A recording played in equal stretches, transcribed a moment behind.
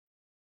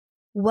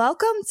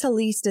Welcome to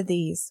Least of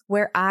These,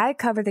 where I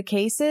cover the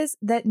cases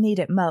that need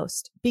it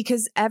most,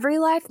 because every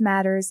life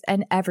matters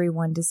and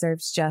everyone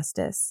deserves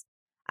justice.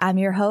 I'm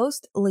your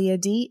host, Leah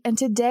D., and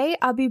today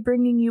I'll be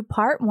bringing you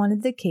part one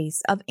of the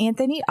case of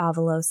Anthony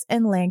Avalos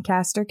in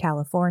Lancaster,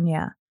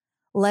 California.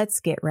 Let's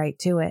get right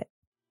to it.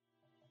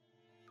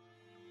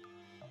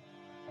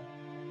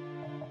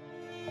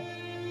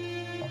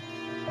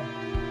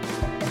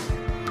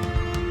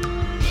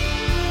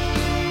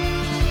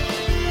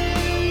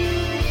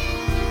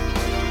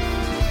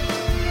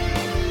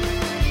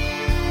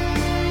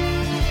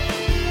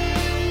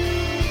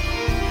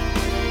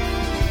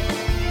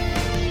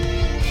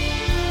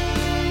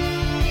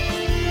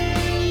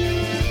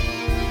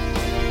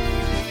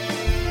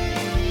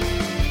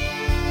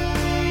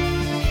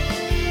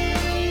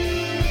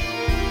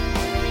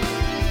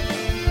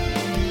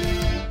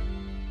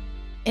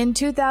 In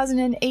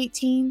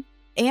 2018,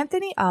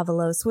 Anthony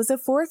Avalos was a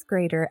fourth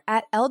grader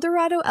at El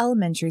Dorado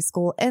Elementary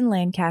School in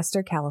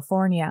Lancaster,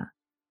 California.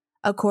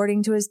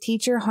 According to his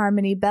teacher,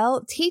 Harmony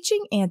Bell,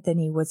 teaching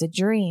Anthony was a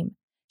dream.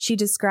 She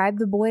described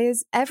the boy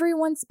as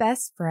everyone's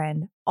best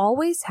friend,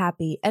 always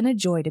happy and a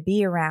joy to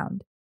be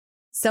around.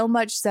 So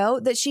much so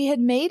that she had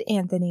made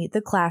Anthony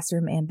the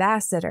classroom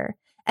ambassador,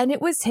 and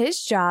it was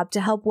his job to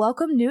help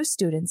welcome new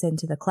students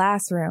into the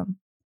classroom.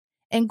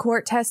 In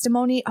court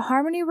testimony,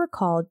 Harmony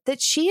recalled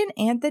that she and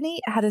Anthony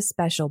had a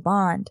special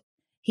bond.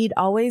 He'd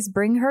always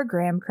bring her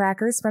graham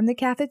crackers from the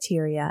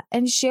cafeteria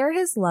and share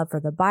his love for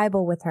the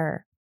Bible with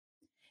her.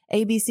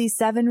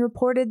 ABC7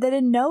 reported that a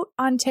note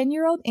on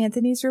 10-year-old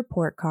Anthony's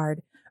report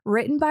card,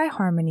 written by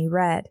Harmony,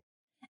 read,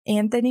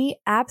 "Anthony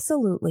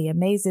absolutely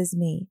amazes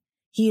me.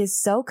 He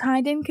is so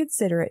kind and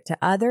considerate to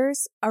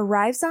others,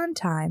 arrives on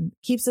time,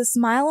 keeps a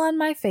smile on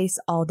my face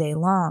all day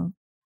long.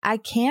 I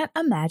can't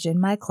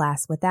imagine my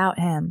class without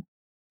him."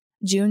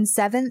 June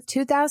 7,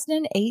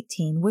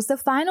 2018 was the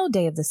final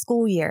day of the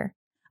school year.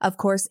 Of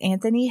course,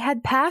 Anthony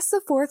had passed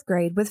the fourth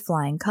grade with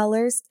flying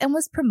colors and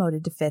was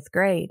promoted to fifth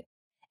grade.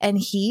 And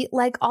he,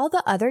 like all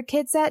the other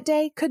kids that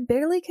day, could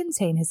barely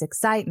contain his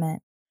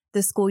excitement.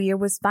 The school year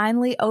was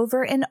finally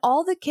over and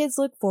all the kids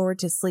looked forward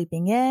to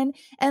sleeping in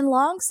and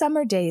long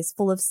summer days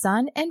full of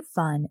sun and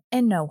fun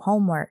and no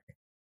homework.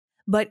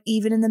 But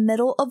even in the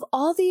middle of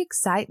all the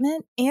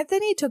excitement,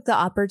 Anthony took the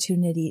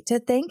opportunity to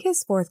thank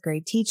his fourth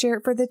grade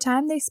teacher for the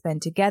time they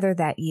spent together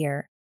that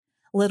year.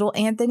 Little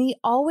Anthony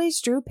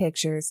always drew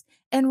pictures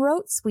and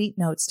wrote sweet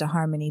notes to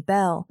Harmony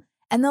Bell,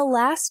 and the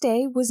last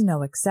day was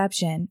no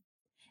exception.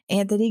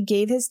 Anthony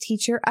gave his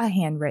teacher a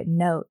handwritten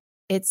note.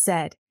 It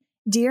said,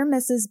 "Dear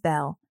Mrs.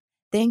 Bell,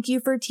 thank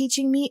you for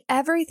teaching me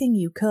everything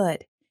you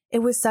could. It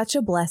was such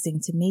a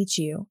blessing to meet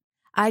you.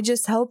 I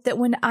just hope that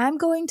when I'm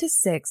going to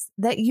sixth,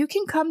 that you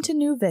can come to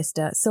New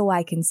Vista so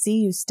I can see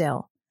you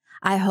still.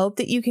 I hope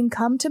that you can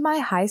come to my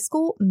high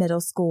school,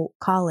 middle school,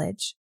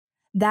 college.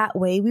 That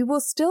way we will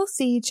still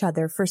see each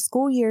other for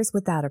school years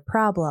without a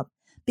problem,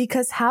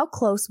 because how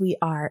close we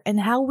are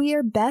and how we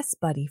are best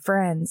buddy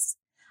friends.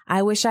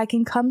 I wish I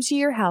can come to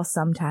your house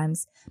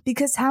sometimes,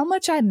 because how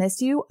much I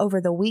miss you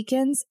over the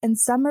weekends and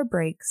summer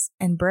breaks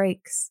and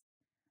breaks."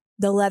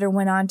 The letter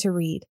went on to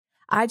read,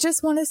 "I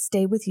just want to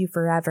stay with you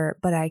forever,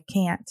 but I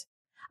can't.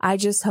 I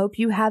just hope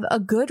you have a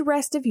good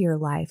rest of your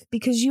life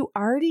because you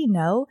already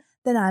know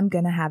that I'm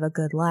going to have a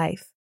good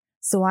life.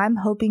 So I'm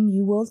hoping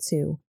you will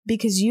too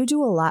because you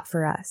do a lot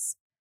for us.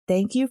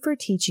 Thank you for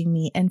teaching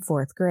me in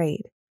fourth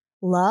grade.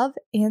 Love,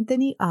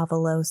 Anthony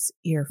Avalos,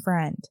 your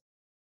friend."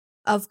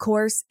 Of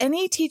course,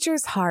 any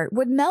teacher's heart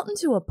would melt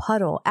into a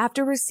puddle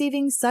after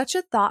receiving such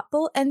a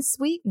thoughtful and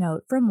sweet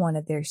note from one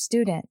of their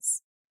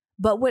students.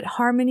 But what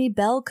Harmony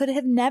Bell could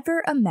have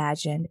never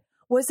imagined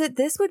was that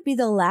this would be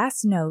the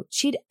last note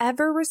she'd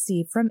ever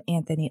receive from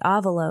Anthony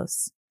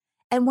Avalos.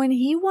 And when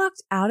he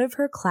walked out of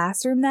her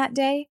classroom that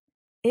day,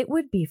 it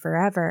would be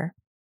forever.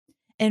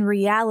 In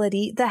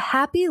reality, the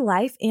happy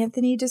life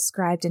Anthony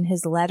described in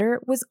his letter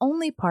was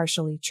only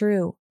partially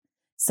true.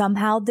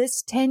 Somehow,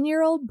 this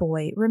 10-year-old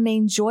boy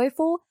remained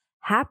joyful,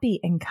 happy,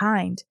 and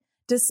kind,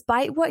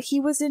 despite what he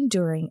was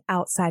enduring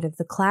outside of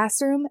the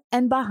classroom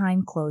and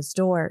behind closed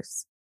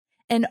doors.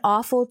 An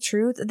awful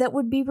truth that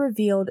would be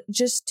revealed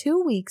just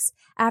 2 weeks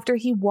after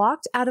he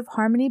walked out of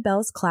Harmony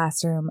Bell's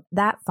classroom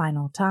that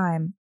final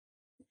time.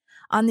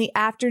 On the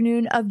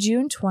afternoon of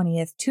June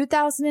 20th,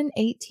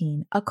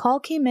 2018, a call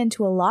came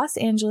into a Los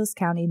Angeles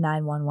County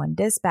 911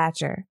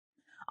 dispatcher.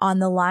 On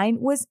the line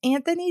was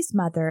Anthony's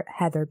mother,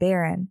 Heather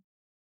Barron.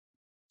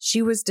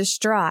 She was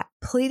distraught,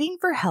 pleading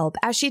for help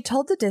as she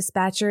told the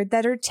dispatcher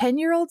that her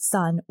 10-year-old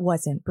son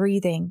wasn't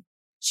breathing.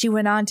 She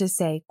went on to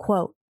say,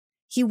 quote,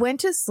 "He went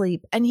to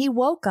sleep and he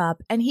woke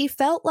up and he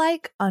felt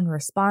like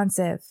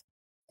unresponsive."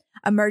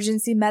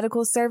 Emergency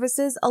medical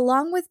services,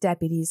 along with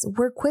deputies,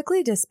 were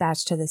quickly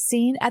dispatched to the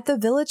scene at the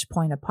Village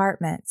Point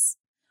Apartments.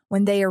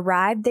 When they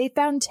arrived, they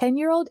found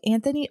 10-year-old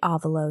Anthony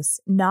Avalos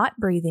not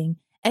breathing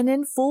and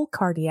in full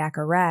cardiac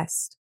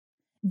arrest.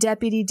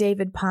 Deputy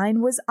David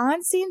Pine was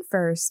on scene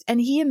first,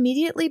 and he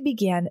immediately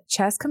began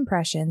chest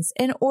compressions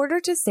in order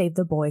to save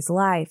the boy's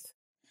life.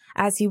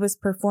 As he was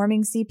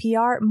performing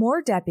CPR,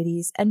 more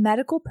deputies and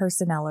medical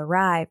personnel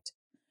arrived.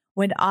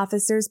 When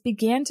officers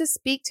began to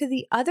speak to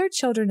the other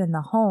children in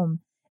the home,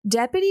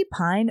 Deputy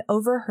Pine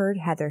overheard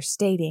Heather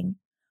stating,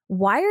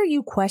 "Why are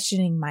you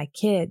questioning my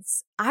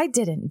kids? I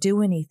didn't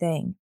do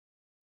anything."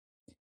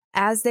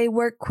 As they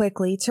worked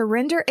quickly to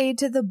render aid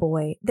to the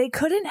boy, they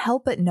couldn't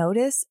help but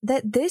notice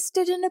that this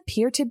didn't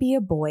appear to be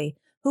a boy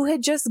who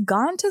had just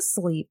gone to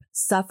sleep,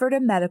 suffered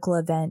a medical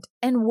event,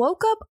 and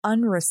woke up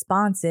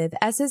unresponsive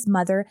as his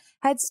mother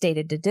had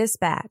stated to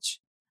dispatch.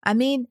 I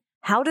mean,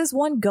 how does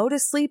one go to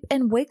sleep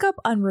and wake up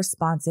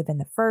unresponsive in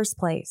the first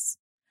place?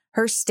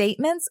 Her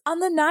statements on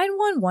the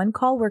 911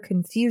 call were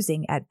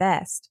confusing at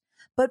best,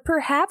 but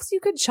perhaps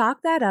you could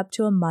chalk that up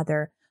to a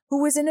mother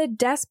who was in a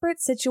desperate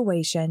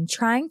situation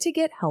trying to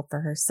get help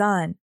for her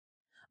son.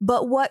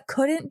 But what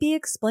couldn't be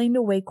explained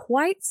away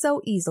quite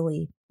so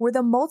easily were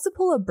the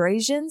multiple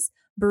abrasions,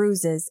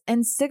 bruises,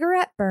 and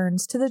cigarette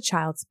burns to the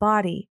child's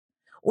body,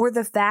 or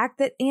the fact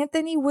that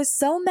Anthony was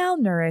so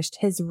malnourished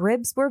his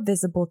ribs were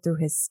visible through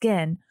his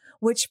skin,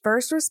 which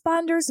first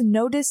responders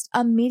noticed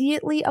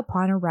immediately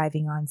upon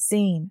arriving on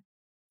scene.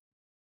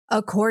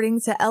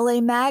 According to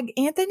LA Mag,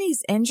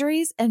 Anthony's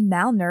injuries and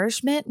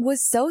malnourishment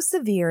was so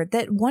severe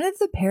that one of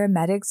the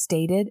paramedics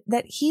stated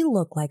that he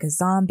looked like a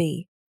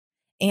zombie.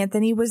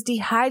 Anthony was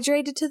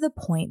dehydrated to the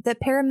point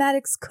that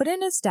paramedics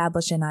couldn't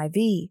establish an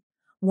IV,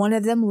 one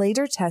of them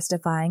later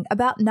testifying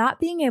about not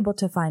being able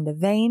to find a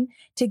vein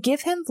to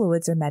give him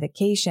fluids or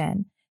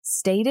medication,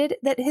 stated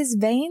that his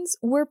veins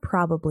were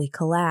probably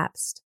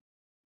collapsed.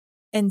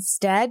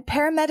 Instead,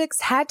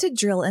 paramedics had to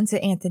drill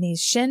into Anthony's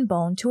shin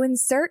bone to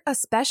insert a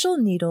special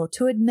needle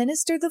to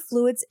administer the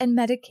fluids and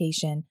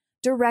medication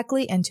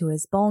directly into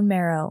his bone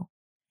marrow.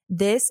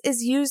 This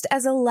is used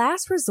as a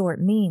last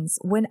resort means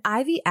when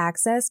IV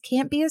access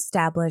can't be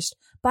established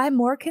by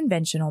more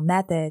conventional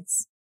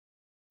methods.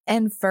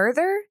 And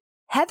further,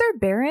 Heather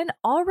Barron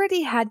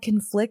already had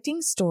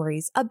conflicting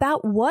stories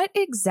about what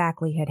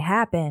exactly had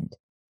happened.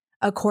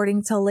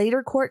 According to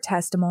later court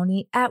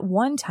testimony, at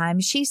one time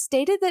she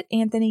stated that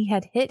Anthony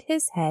had hit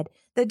his head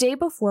the day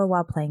before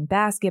while playing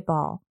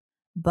basketball,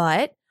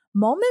 but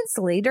moments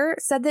later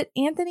said that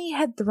Anthony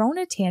had thrown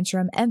a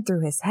tantrum and threw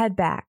his head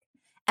back.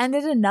 And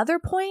at another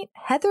point,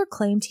 Heather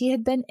claimed he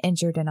had been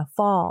injured in a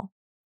fall.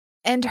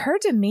 And her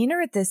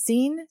demeanor at the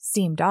scene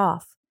seemed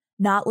off,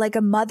 not like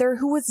a mother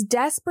who was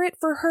desperate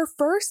for her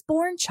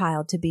firstborn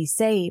child to be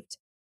saved.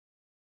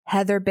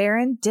 Heather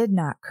Barron did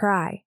not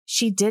cry.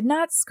 She did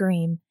not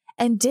scream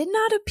and did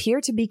not appear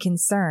to be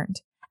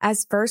concerned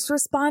as first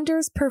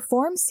responders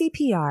performed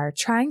CPR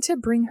trying to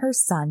bring her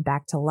son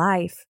back to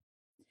life.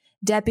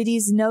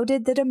 Deputies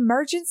noted that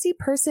emergency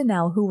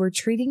personnel who were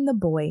treating the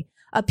boy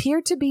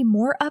appeared to be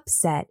more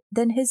upset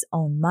than his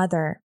own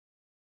mother.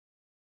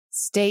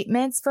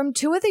 Statements from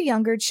two of the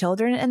younger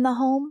children in the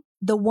home,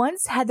 the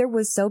ones Heather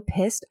was so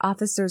pissed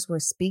officers were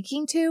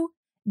speaking to,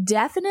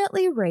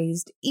 definitely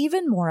raised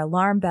even more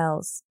alarm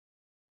bells.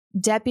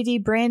 Deputy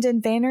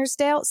Brandon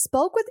Vannersdale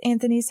spoke with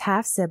Anthony's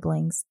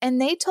half-siblings, and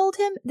they told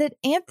him that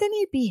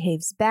Anthony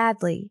behaves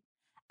badly,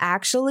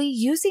 actually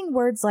using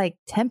words like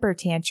temper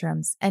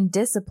tantrums and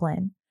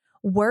discipline,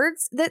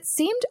 words that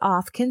seemed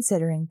off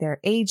considering their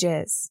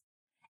ages.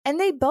 And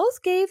they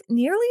both gave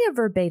nearly a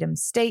verbatim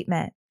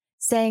statement,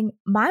 saying,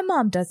 "My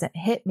mom doesn't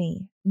hit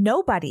me.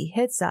 Nobody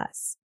hits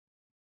us."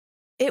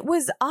 It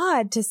was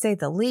odd to say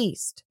the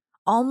least,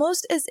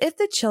 almost as if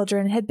the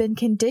children had been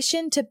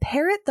conditioned to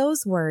parrot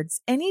those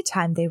words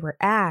anytime they were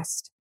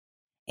asked.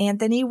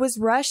 Anthony was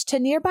rushed to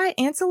nearby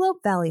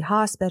Antelope Valley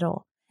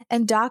Hospital,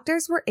 and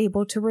doctors were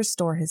able to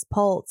restore his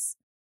pulse.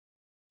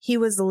 He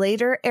was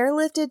later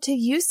airlifted to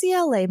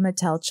UCLA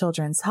Mattel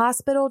Children's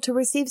Hospital to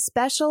receive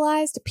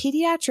specialized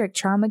pediatric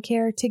trauma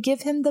care to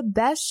give him the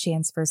best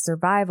chance for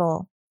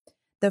survival.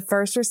 The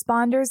first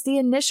responders, the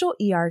initial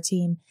ER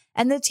team,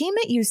 and the team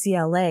at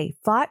UCLA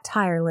fought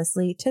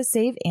tirelessly to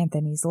save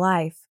Anthony's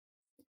life.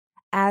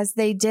 As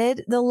they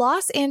did, the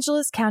Los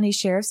Angeles County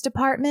Sheriff's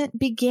Department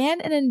began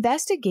an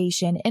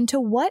investigation into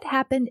what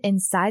happened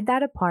inside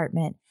that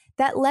apartment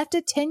that left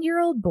a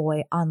 10-year-old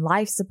boy on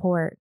life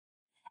support.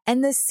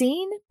 And the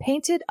scene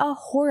painted a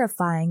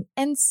horrifying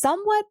and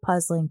somewhat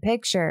puzzling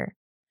picture.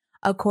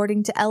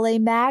 According to LA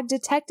Mag,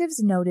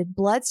 detectives noted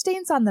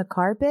bloodstains on the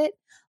carpet,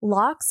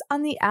 locks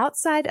on the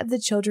outside of the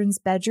children's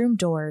bedroom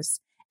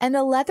doors, and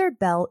a leather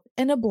belt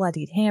in a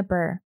bloodied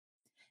hamper.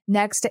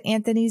 Next to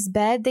Anthony's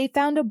bed, they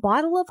found a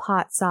bottle of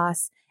hot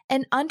sauce,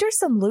 and under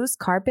some loose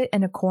carpet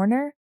in a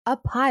corner, a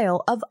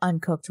pile of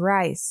uncooked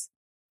rice.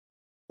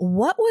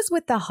 What was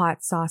with the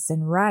hot sauce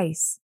and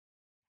rice?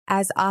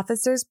 As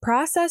officers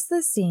processed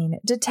the scene,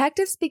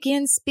 detectives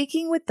began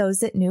speaking with those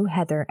that knew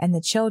Heather and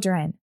the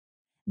children.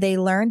 They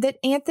learned that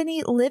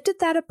Anthony lived at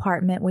that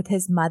apartment with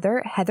his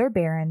mother, Heather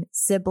Barron,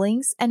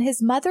 siblings, and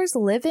his mother's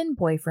live-in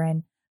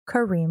boyfriend,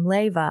 Kareem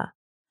Leyva.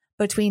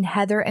 Between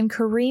Heather and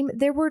Kareem,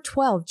 there were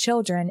 12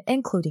 children,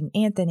 including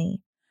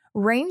Anthony,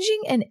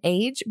 ranging in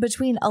age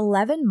between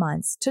 11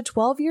 months to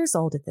 12 years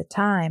old at the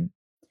time.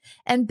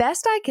 And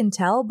best I can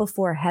tell,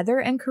 before Heather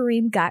and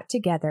Kareem got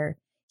together,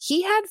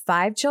 He had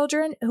 5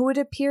 children who it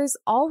appears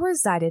all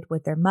resided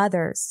with their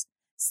mothers.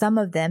 Some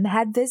of them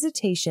had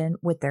visitation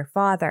with their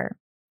father.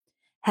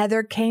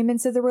 Heather came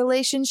into the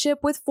relationship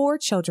with 4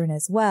 children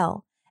as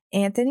well,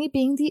 Anthony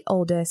being the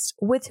oldest,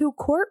 with who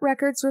court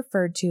records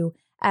referred to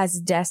as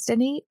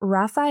Destiny,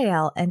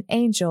 Raphael, and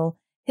Angel,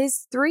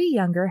 his 3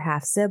 younger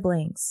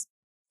half-siblings.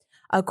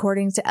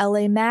 According to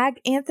LA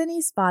Mag,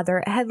 Anthony's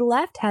father had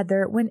left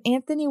Heather when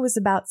Anthony was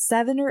about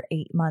 7 or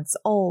 8 months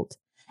old,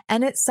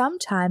 and at some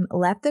time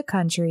left the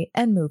country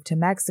and moved to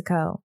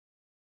Mexico.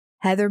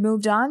 Heather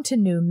moved on to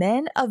new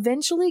men,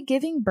 eventually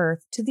giving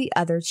birth to the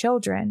other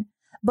children,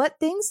 but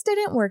things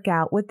didn't work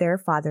out with their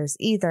fathers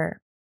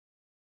either.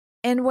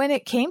 And when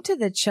it came to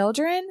the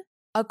children,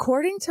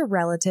 according to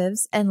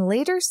relatives and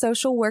later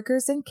social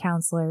workers and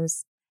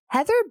counselors,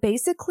 Heather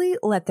basically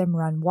let them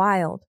run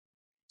wild.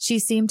 She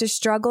seemed to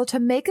struggle to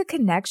make a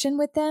connection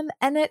with them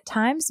and at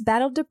times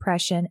battled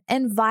depression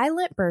and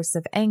violent bursts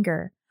of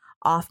anger,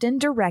 often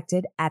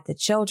directed at the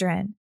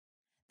children.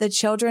 The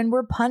children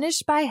were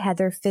punished by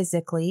Heather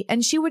physically,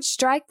 and she would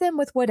strike them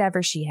with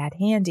whatever she had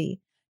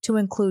handy, to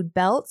include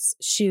belts,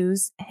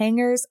 shoes,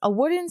 hangers, a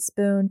wooden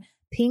spoon,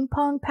 ping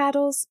pong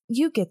paddles.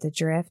 You get the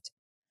drift.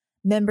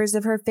 Members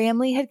of her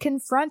family had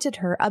confronted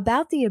her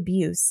about the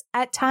abuse,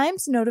 at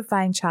times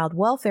notifying child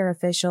welfare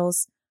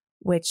officials,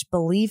 which,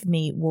 believe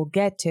me, we'll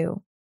get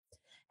to.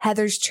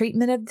 Heather's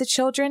treatment of the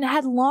children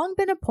had long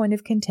been a point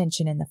of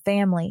contention in the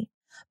family,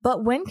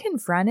 but when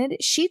confronted,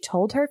 she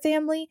told her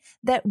family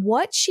that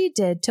what she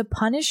did to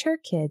punish her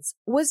kids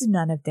was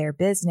none of their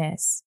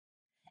business.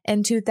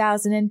 In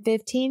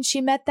 2015,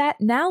 she met that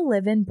now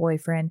live-in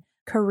boyfriend,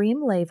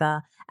 Kareem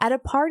Leyva, at a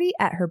party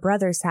at her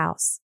brother's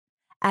house.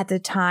 At the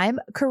time,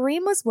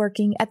 Kareem was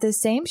working at the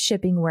same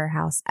shipping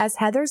warehouse as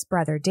Heather's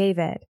brother,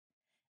 David.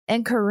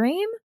 And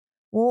Kareem?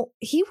 Well,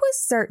 he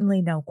was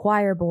certainly no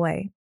choir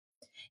boy.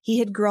 He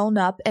had grown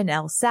up in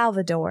El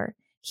Salvador.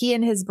 He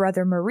and his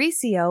brother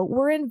Mauricio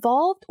were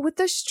involved with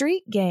the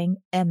street gang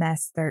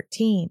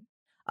MS-13.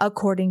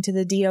 According to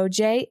the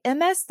DOJ,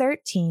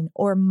 MS-13,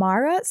 or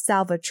Mara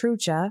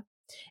Salvatrucha,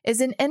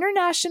 is an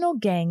international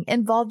gang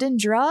involved in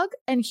drug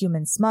and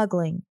human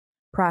smuggling,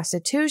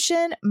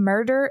 prostitution,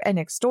 murder, and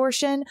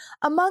extortion,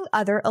 among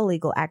other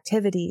illegal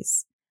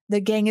activities.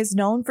 The gang is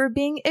known for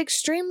being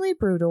extremely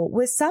brutal,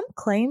 with some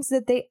claims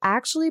that they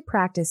actually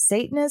practice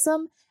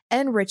Satanism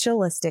and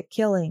ritualistic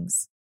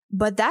killings.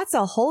 But that's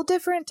a whole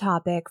different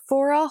topic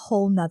for a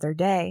whole nother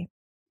day.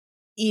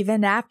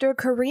 Even after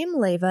Kareem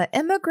Leyva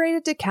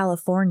immigrated to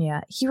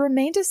California, he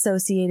remained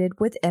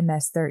associated with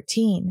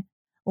MS-13,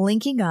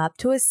 linking up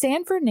to a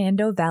San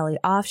Fernando Valley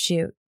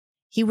offshoot.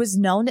 He was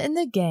known in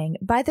the gang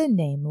by the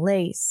name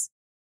Lace.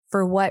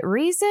 For what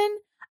reason?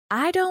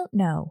 I don't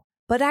know,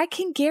 but I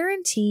can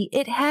guarantee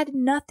it had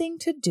nothing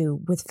to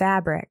do with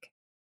fabric.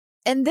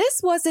 And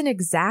this wasn't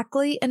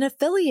exactly an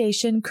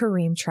affiliation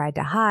Kareem tried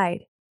to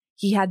hide.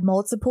 He had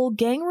multiple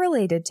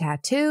gang-related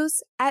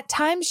tattoos, at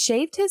times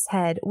shaved his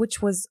head,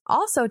 which was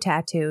also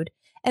tattooed,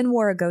 and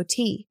wore a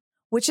goatee,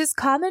 which is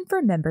common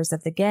for members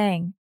of the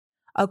gang.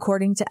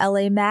 According to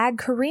LA Mag,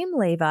 Kareem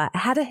Leyva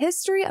had a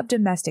history of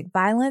domestic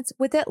violence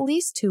with at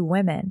least 2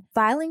 women,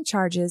 filing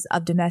charges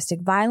of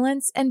domestic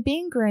violence and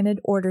being granted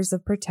orders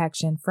of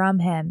protection from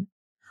him.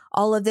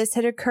 All of this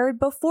had occurred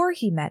before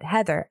he met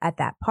Heather at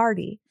that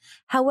party.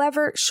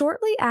 However,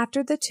 shortly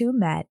after the two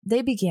met,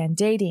 they began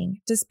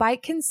dating,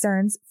 despite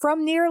concerns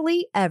from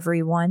nearly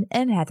everyone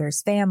in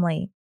Heather's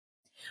family.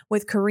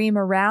 With Kareem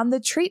around,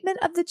 the treatment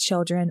of the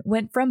children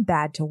went from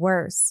bad to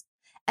worse.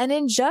 And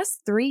in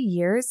just 3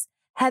 years,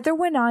 Heather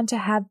went on to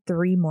have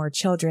 3 more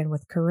children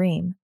with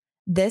Kareem.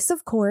 This,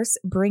 of course,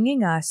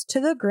 bringing us to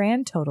the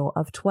grand total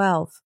of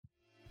 12.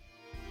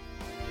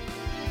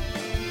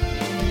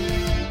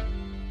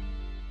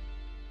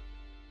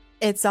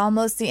 It's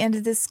almost the end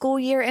of the school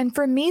year, and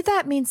for me,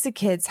 that means the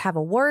kids have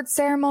award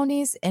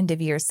ceremonies,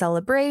 end-of-year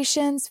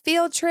celebrations,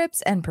 field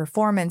trips, and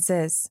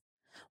performances.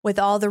 With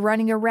all the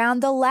running around,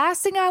 the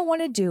last thing I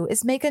want to do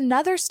is make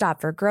another stop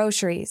for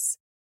groceries.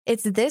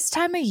 It's this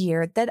time of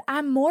year that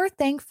I'm more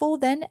thankful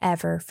than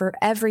ever for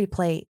Every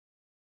Plate.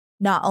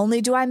 Not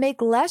only do I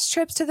make less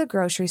trips to the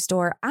grocery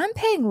store, I'm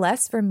paying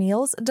less for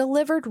meals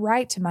delivered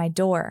right to my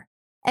door.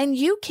 And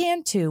you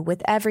can too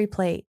with Every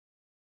Plate.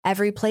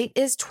 Every Plate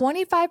is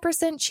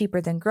 25%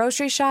 cheaper than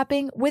grocery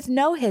shopping with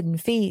no hidden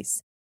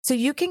fees, so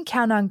you can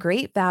count on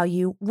great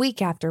value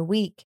week after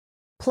week.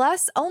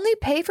 Plus, only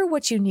pay for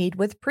what you need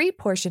with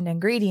pre-portioned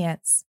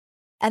ingredients.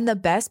 And the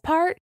best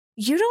part?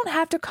 You don't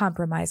have to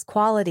compromise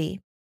quality.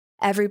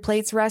 Every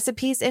Plate's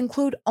recipes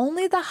include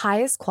only the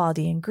highest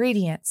quality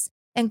ingredients,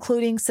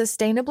 including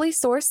sustainably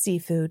sourced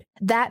seafood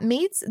that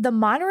meets the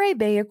Monterey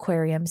Bay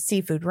Aquarium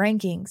seafood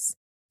rankings.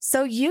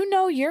 So you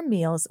know your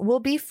meals will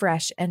be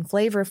fresh and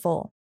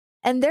flavorful.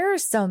 And there are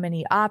so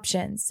many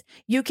options.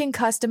 You can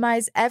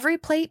customize Every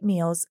Plate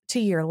meals to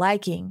your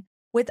liking,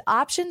 with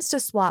options to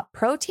swap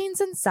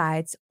proteins and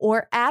sides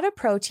or add a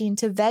protein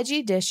to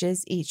veggie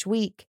dishes each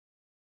week.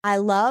 I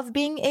love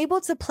being able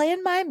to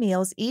plan my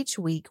meals each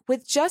week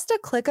with just a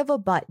click of a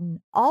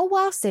button, all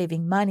while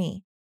saving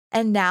money.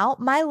 And now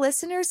my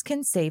listeners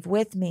can save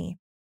with me.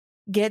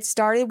 Get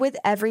started with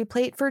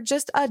EveryPlate for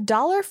just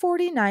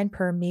 $1.49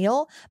 per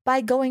meal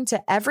by going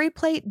to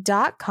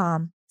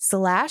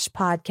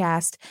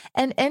everyplate.com/podcast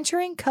and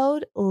entering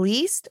code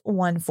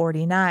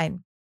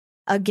LEAST149.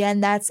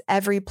 Again, that's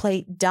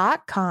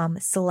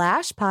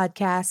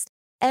everyplate.com/podcast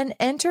and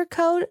enter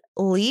code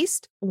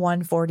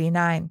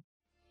LEAST149.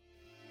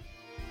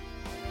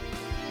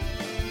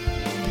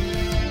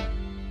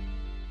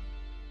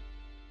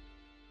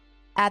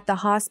 At the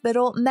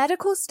hospital,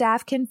 medical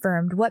staff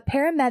confirmed what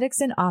paramedics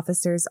and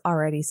officers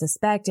already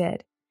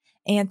suspected.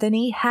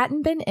 Anthony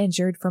hadn't been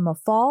injured from a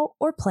fall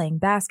or playing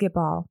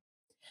basketball.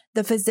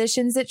 The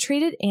physicians that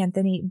treated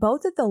Anthony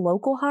both at the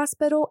local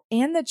hospital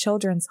and the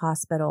children's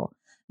hospital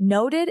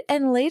noted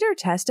and later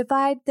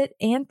testified that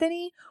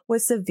Anthony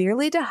was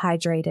severely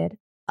dehydrated,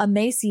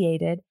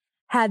 emaciated,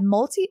 had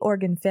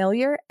multi-organ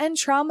failure, and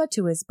trauma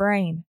to his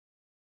brain.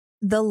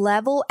 The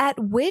level at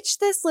which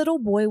this little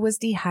boy was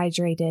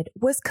dehydrated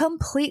was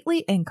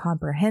completely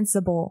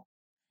incomprehensible.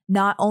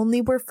 Not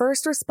only were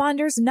first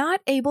responders not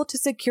able to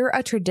secure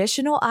a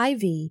traditional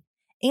IV,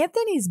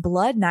 Anthony's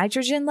blood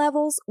nitrogen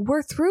levels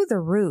were through the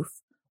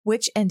roof,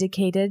 which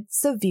indicated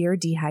severe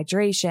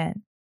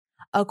dehydration.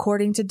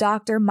 According to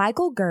Dr.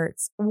 Michael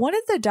Gertz, one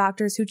of the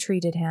doctors who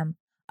treated him,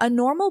 a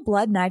normal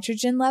blood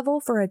nitrogen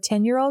level for a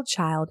 10-year-old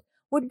child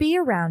would be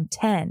around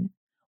 10.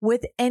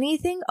 With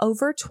anything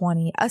over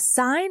 20, a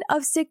sign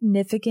of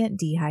significant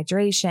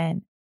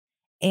dehydration.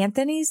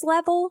 Anthony's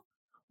level,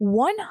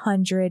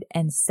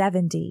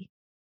 170.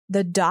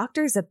 The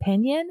doctor's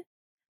opinion,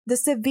 the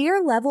severe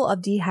level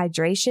of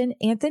dehydration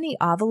Anthony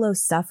Avalos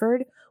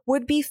suffered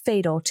would be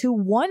fatal to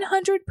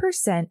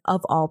 100%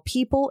 of all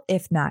people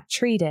if not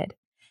treated.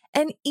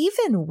 And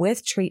even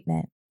with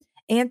treatment,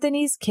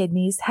 Anthony's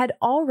kidneys had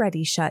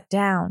already shut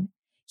down.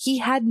 He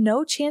had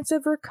no chance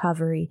of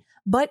recovery,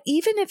 but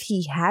even if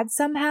he had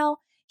somehow,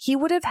 he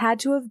would have had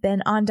to have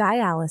been on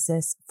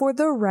dialysis for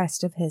the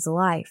rest of his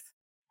life.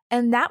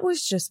 And that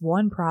was just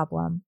one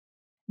problem.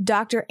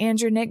 Dr.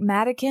 Andrew Nick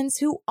Madikins,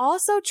 who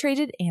also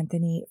treated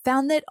Anthony,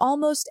 found that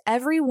almost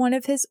every one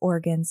of his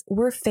organs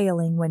were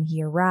failing when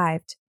he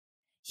arrived.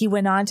 He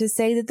went on to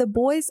say that the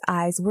boy's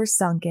eyes were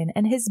sunken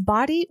and his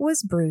body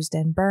was bruised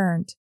and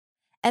burned,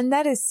 and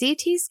that a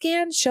CT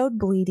scan showed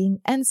bleeding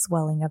and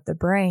swelling of the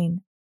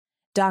brain.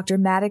 Dr.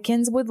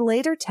 Madikins would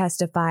later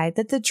testify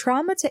that the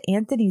trauma to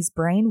Anthony's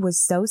brain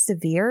was so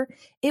severe,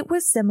 it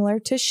was similar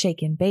to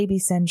shaken baby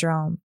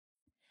syndrome.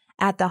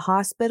 At the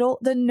hospital,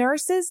 the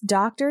nurses,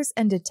 doctors,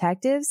 and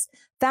detectives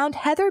found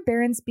Heather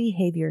Barron's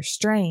behavior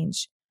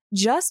strange,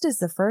 just as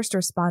the first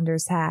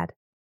responders had.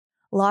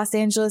 Los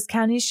Angeles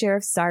County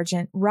Sheriff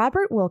Sergeant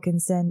Robert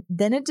Wilkinson,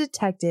 then a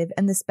detective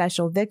in the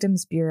Special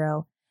Victims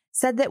Bureau,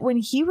 said that when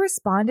he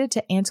responded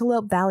to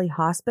Antelope Valley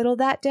Hospital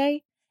that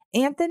day,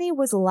 Anthony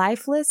was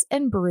lifeless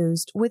and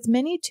bruised with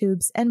many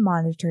tubes and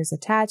monitors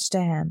attached to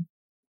him.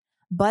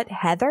 But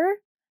Heather,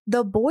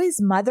 the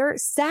boy's mother,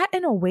 sat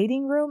in a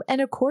waiting room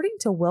and according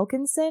to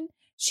Wilkinson,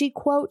 she,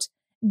 quote,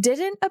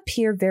 didn't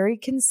appear very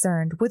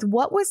concerned with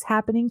what was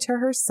happening to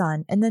her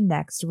son in the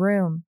next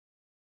room.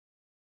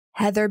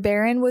 Heather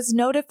Barron was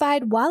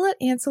notified while at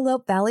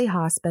Antelope Valley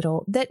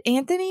Hospital that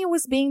Anthony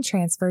was being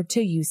transferred to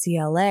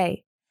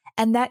UCLA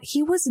and that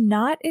he was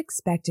not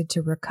expected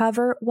to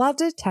recover while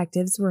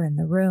detectives were in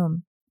the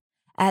room.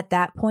 At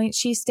that point,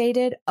 she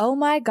stated, oh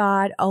my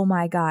God,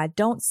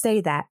 don't say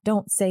that,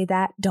 don't say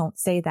that, don't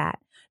say that.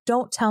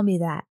 Don't tell me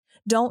that,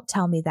 don't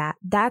tell me that.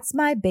 That's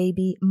my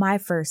baby, my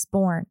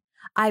firstborn.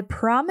 I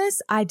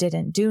promise I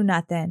didn't do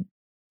nothing.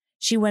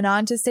 She went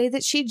on to say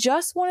that she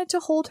just wanted to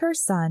hold her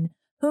son,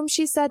 whom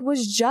she said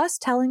was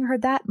just telling her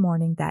that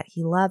morning that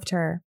he loved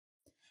her.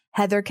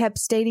 Heather kept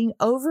stating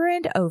over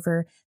and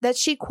over that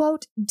she,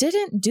 quote,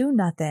 didn't do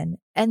nothing,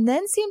 and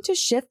then seemed to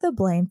shift the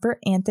blame for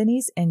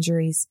Anthony's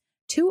injuries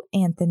to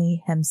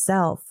Anthony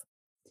himself.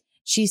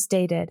 She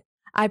stated,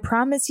 I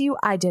promise you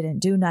I didn't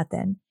do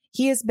nothing.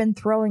 He has been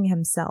throwing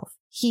himself.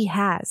 He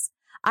has.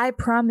 I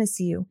promise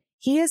you,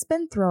 he has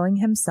been throwing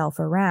himself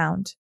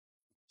around.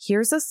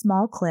 Here's a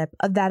small clip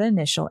of that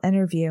initial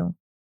interview.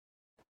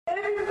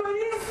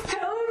 Everybody's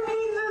telling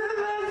me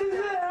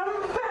that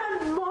I'm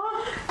bad,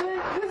 Mom.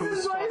 That this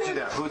is why the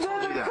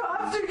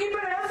cops are keeping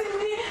asking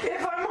me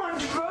if I'm on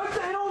drugs.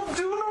 I don't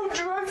do no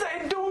drugs.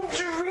 I don't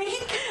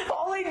drink.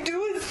 All I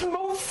do is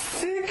smoke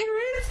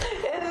cigarettes,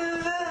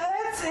 and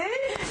that's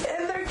it.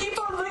 And they keep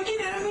on looking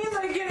at me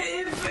like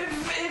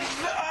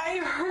if I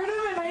hurt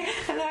him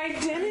and I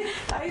didn't.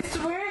 I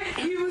swear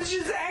he was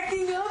just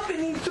acting up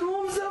and he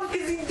threw himself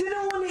because he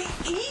didn't want to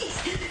eat.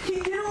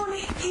 He didn't want to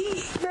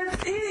eat.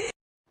 That's it.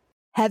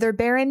 Heather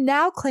Barron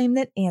now claimed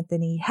that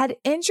Anthony had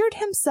injured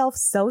himself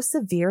so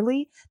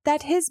severely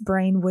that his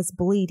brain was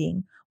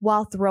bleeding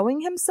while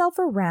throwing himself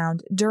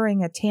around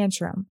during a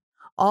tantrum,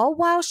 all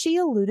while she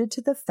alluded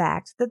to the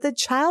fact that the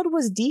child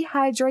was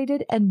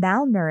dehydrated and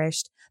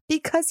malnourished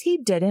because he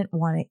didn't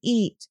want to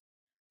eat.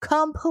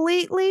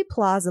 Completely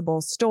plausible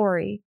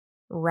story,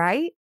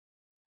 right?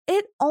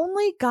 It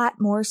only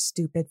got more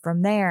stupid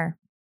from there.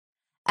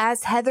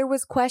 As Heather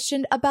was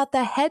questioned about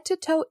the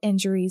head-to-toe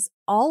injuries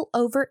all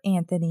over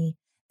Anthony,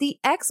 the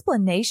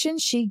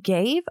explanations she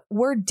gave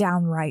were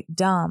downright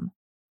dumb.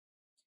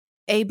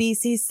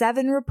 ABC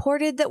 7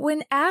 reported that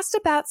when asked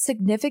about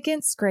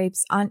significant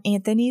scrapes on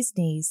Anthony's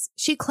knees,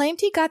 she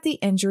claimed he got the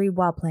injury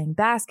while playing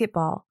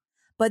basketball,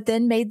 but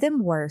then made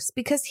them worse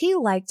because he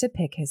liked to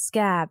pick his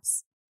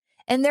scabs.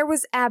 And there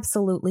was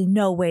absolutely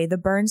no way the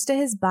burns to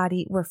his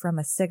body were from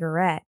a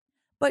cigarette,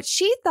 but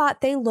she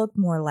thought they looked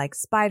more like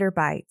spider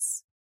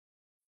bites.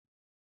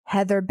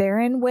 Heather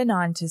Barron went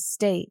on to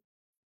state,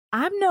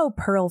 "I'm no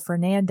Pearl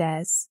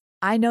Fernandez.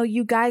 I know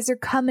you guys are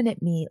coming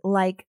at me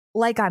like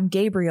I'm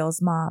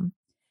Gabriel's mom.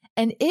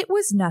 And it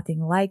was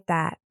nothing like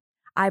that.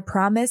 I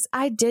promise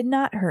I did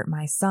not hurt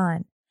my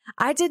son.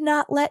 I did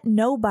not let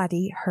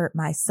nobody hurt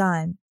my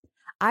son.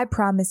 I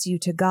promise you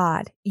to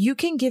God, you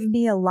can give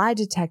me a lie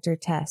detector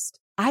test.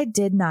 I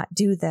did not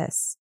do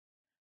this."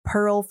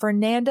 Pearl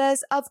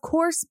Fernandez, of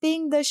course,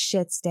 being the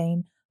shit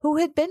stain who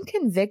had been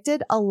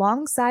convicted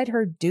alongside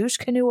her douche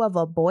canoe of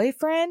a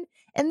boyfriend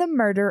in the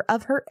murder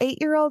of her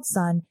 8-year-old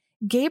son,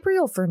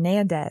 Gabriel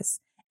Fernandez,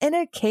 in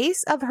a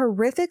case of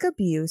horrific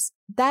abuse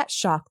that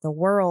shocked the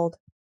world.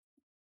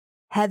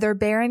 Heather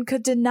Barron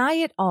could deny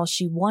it all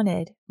she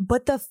wanted,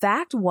 but the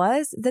fact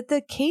was that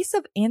the case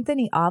of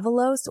Anthony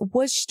Avalos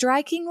was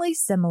strikingly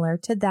similar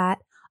to that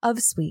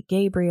of Sweet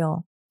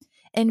Gabriel.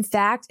 In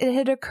fact, it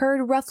had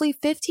occurred roughly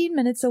 15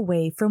 minutes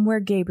away from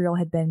where Gabriel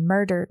had been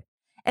murdered,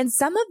 and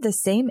some of the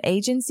same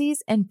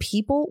agencies and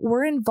people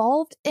were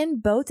involved in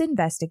both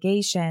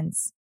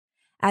investigations.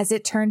 As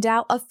it turned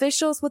out,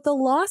 officials with the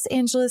Los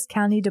Angeles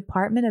County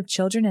Department of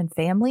Children and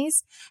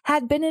Families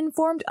had been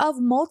informed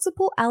of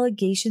multiple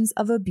allegations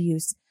of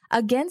abuse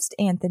against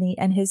Anthony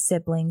and his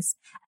siblings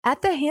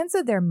at the hands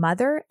of their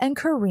mother and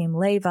Kareem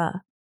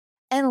Leyva.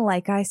 And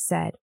like I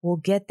said, we'll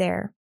get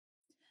there.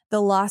 The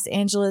Los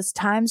Angeles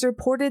Times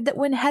reported that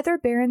when Heather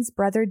Barron's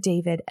brother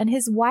David and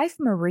his wife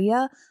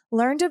Maria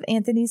learned of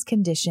Anthony's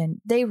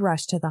condition, they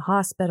rushed to the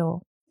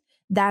hospital.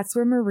 That's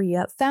where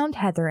Maria found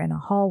Heather in a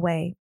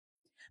hallway.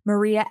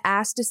 Maria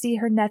asked to see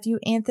her nephew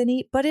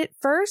Anthony, but at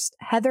first,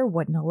 Heather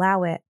wouldn't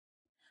allow it.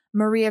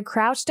 Maria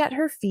crouched at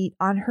her feet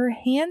on her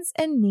hands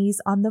and knees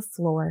on the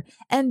floor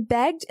and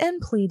begged and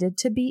pleaded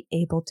to be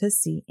able to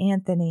see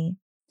Anthony.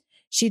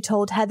 She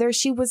told Heather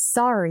she was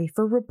sorry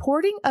for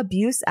reporting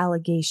abuse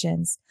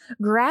allegations,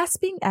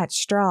 grasping at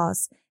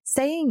straws,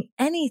 saying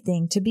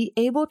anything to be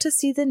able to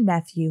see the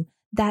nephew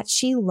that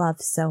she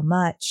loved so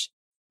much.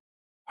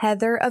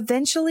 Heather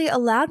eventually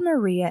allowed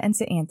Maria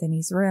into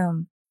Anthony's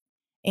room.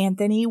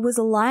 Anthony was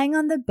lying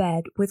on the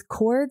bed with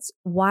cords,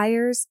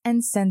 wires,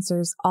 and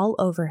sensors all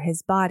over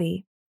his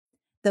body.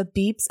 The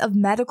beeps of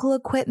medical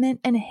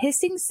equipment and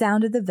hissing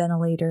sound of the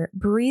ventilator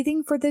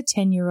breathing for the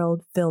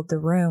 10-year-old filled the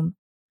room.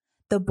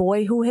 The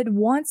boy who had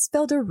once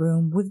filled a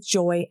room with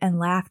joy and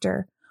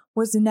laughter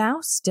was now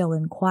still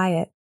and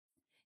quiet.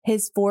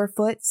 His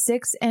 4-foot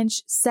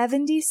 6-inch,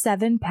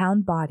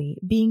 77-pound body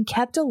being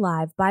kept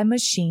alive by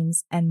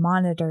machines and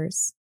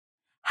monitors.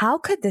 How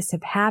could this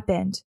have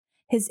happened?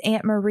 His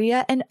Aunt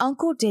Maria and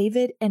Uncle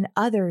David and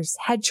others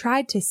had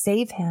tried to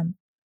save him,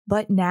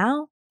 but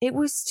now it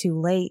was too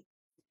late.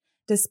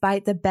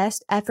 Despite the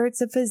best efforts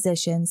of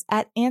physicians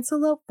at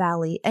Antelope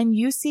Valley and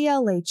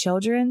UCLA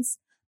Children's,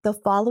 the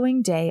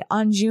following day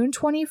on June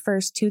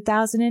 21,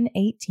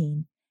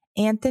 2018,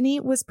 Anthony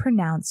was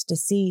pronounced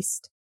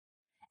deceased.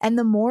 And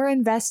the more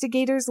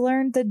investigators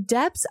learned the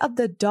depths of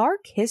the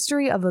dark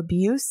history of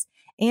abuse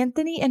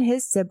Anthony and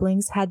his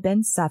siblings had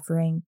been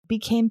suffering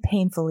became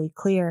painfully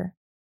clear.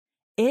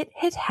 It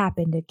had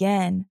happened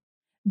again.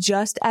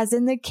 Just as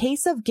in the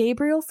case of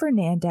Gabriel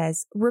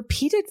Fernandez,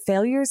 repeated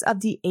failures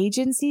of the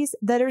agencies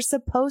that are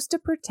supposed to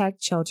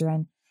protect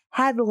children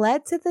had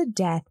led to the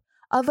death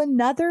of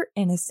another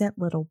innocent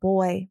little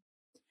boy.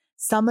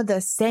 Some of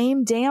the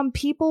same damn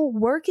people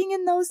working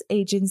in those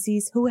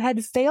agencies who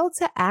had failed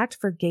to act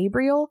for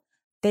Gabriel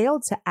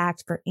failed to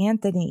act for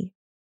Anthony.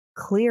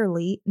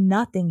 Clearly,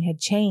 nothing had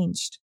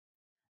changed.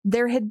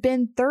 There had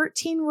been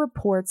 13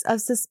 reports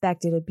of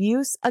suspected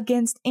abuse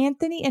against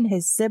Anthony and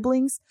his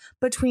siblings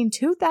between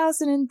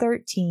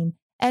 2013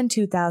 and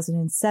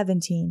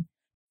 2017.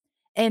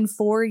 In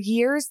 4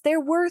 years, there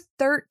were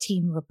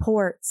 13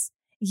 reports.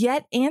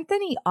 Yet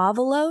Anthony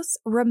Avalos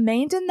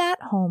remained in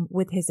that home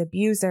with his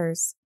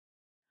abusers.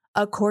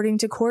 According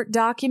to court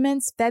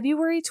documents,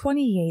 February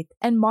 28th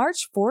and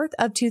March 4th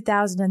of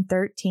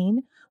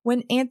 2013,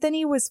 when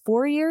Anthony was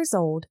 4 years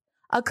old,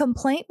 a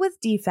complaint with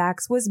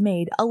DFACS was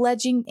made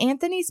alleging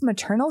Anthony's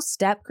maternal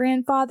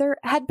step-grandfather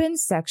had been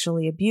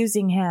sexually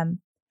abusing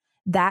him.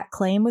 That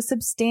claim was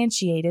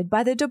substantiated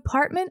by the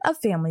Department of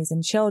Families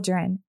and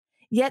Children,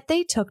 yet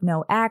they took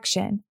no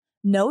action.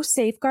 No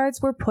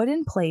safeguards were put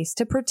in place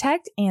to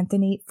protect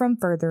Anthony from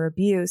further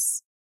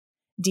abuse.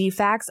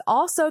 DFACS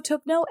also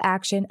took no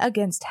action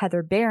against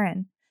Heather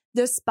Barron,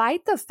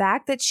 despite the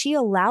fact that she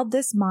allowed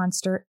this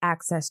monster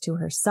access to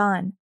her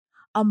son.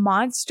 A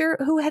monster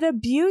who had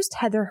abused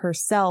Heather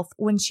herself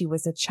when she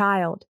was a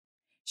child.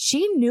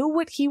 She knew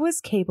what he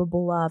was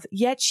capable of,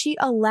 yet she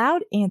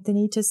allowed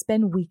Anthony to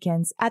spend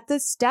weekends at the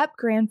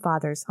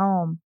step-grandfather's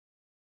home.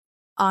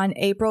 On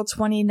April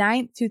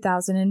 29,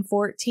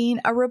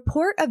 2014, a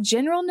report of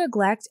general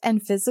neglect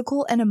and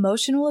physical and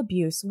emotional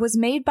abuse was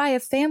made by a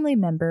family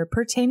member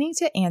pertaining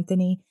to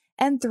Anthony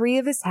and 3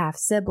 of his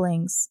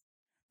half-siblings.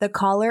 The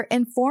caller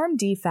informed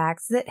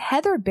DFACS that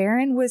Heather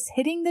Barron was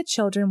hitting the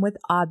children with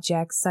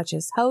objects such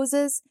as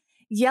hoses,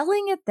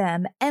 yelling at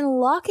them, and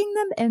locking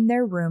them in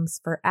their rooms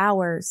for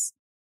hours.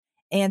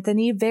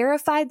 Anthony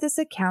verified this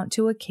account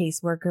to a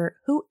caseworker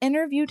who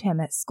interviewed him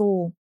at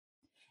school.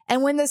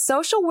 And when the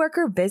social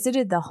worker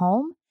visited the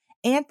home,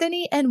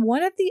 Anthony and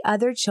one of the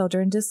other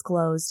children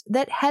disclosed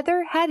that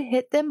Heather had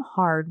hit them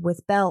hard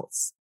with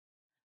belts.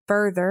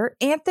 Further,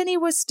 Anthony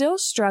was still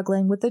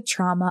struggling with the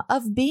trauma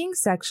of being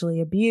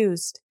sexually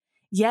abused.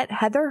 Yet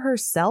Heather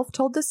herself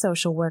told the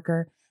social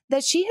worker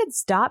that she had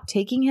stopped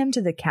taking him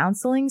to the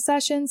counseling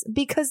sessions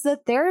because the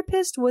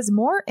therapist was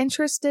more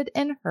interested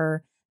in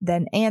her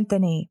than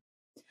Anthony.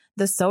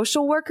 The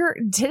social worker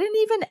didn't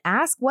even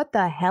ask what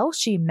the hell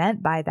she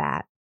meant by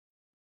that.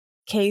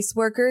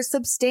 Caseworkers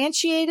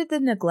substantiated the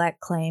neglect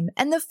claim,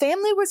 and the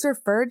family was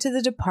referred to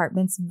the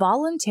department's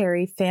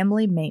voluntary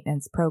family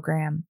maintenance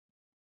program.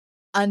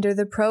 Under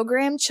the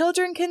program,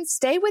 children can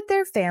stay with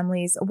their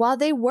families while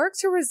they work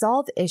to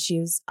resolve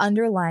issues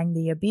underlying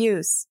the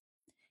abuse.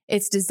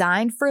 It's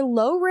designed for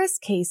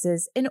low-risk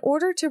cases in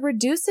order to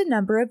reduce the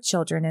number of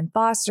children in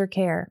foster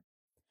care.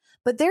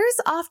 But there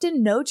is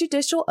often no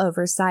judicial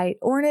oversight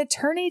or an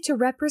attorney to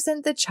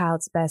represent the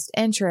child's best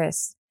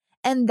interests.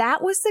 And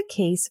that was the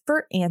case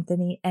for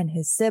Anthony and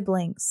his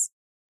siblings.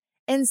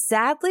 And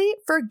sadly,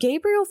 for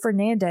Gabriel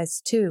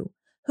Fernandez, too,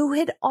 who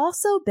had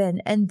also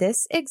been in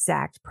this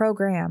exact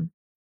program.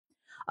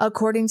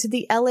 According to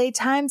the LA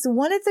Times,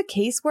 one of the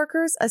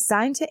caseworkers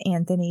assigned to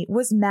Anthony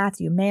was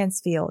Matthew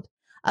Mansfield,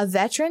 a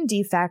veteran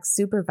DFACS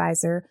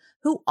supervisor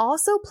who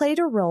also played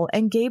a role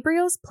in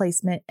Gabriel's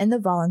placement in the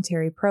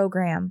voluntary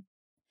program.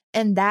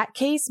 In that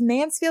case,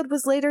 Mansfield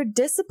was later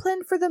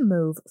disciplined for the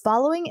move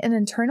following an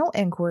internal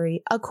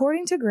inquiry,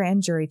 according to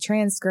grand jury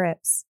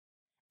transcripts.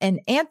 In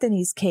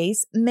Anthony's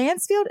case,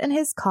 Mansfield and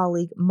his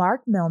colleague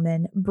Mark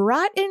Millman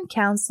brought in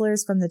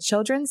counselors from the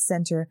Children's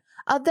Center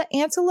of the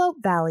Antelope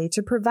Valley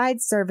to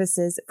provide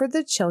services for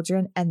the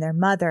children and their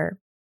mother.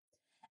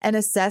 An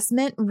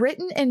assessment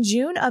written in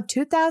June of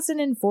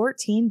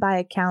 2014 by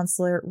a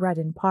counselor read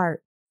in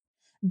part.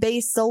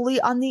 Based solely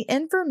on the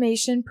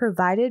information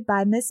provided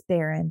by Ms.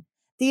 Barron,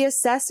 the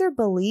assessor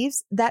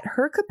believes that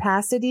her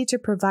capacity to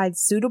provide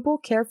suitable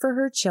care for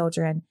her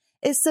children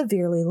is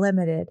severely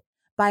limited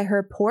by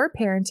her poor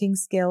parenting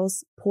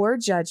skills, poor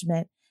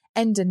judgment,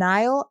 and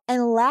denial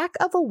and lack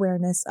of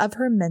awareness of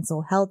her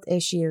mental health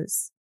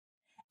issues.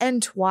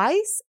 And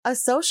twice, a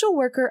social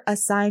worker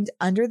assigned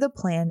under the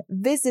plan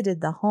visited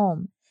the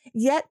home,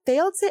 yet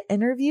failed to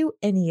interview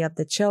any of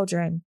the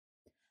children.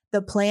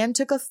 The plan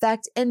took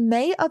effect in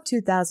May of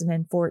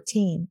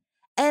 2014.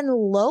 And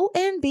lo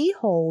and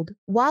behold,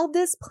 while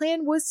this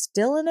plan was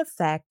still in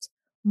effect,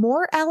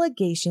 more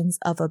allegations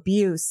of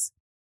abuse.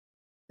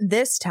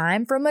 This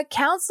time from a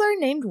counselor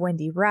named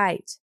Wendy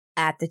Wright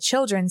at the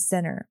Children's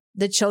Center.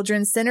 The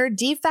Children's Center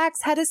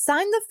DFACS had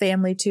assigned the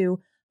family to,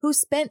 who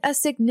spent a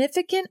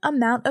significant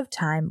amount of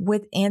time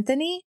with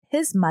Anthony,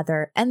 his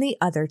mother, and the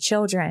other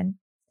children.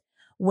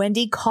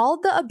 Wendy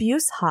called the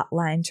abuse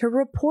hotline to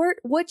report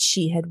what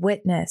she had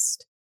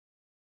witnessed.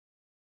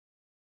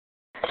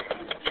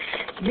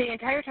 The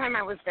entire time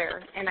I was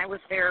there, and I was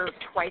there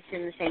twice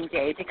in the same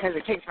day because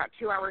it takes about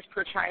 2 hours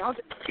per child.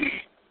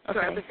 So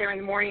I was there in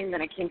the morning,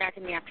 then I came back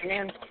in the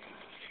afternoon,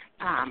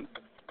 and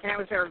I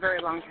was there a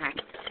very long time.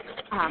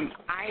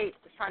 I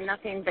saw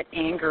nothing but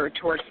anger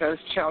towards those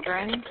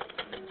children,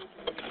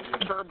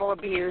 verbal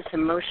abuse,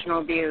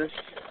 emotional abuse.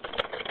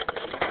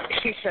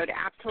 She showed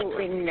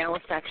absolutely no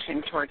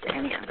affection towards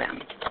any of them.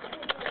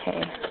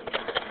 Okay.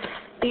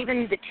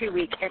 Even the 2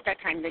 week, at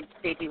that time the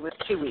baby was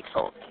 2 weeks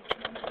old.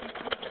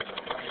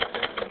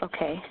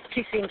 Okay.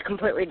 She seemed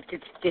completely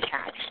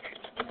detached.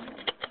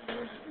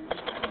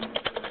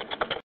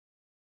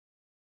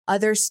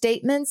 Other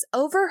statements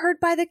overheard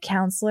by the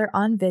counselor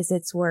on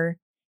visits were,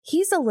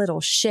 "He's a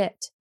little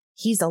shit.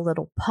 He's a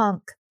little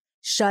punk.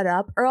 Shut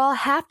up or I'll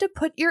have to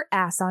put your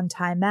ass on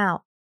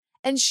timeout.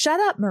 And shut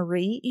up,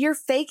 Marie. You're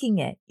faking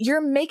it.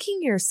 You're making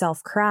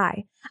yourself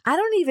cry. I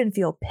don't even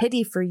feel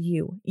pity for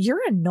you.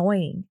 You're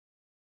annoying."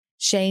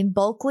 Shane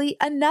Bulkley,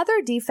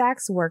 another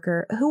DFACS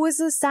worker who was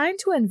assigned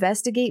to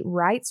investigate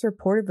Wright's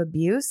report of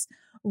abuse,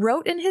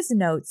 wrote in his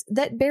notes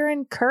that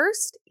Barron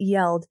cursed,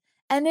 yelled,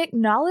 and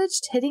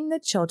acknowledged hitting the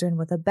children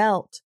with a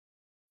belt.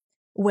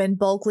 When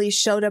Bulkley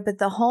showed up at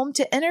the home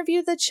to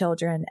interview the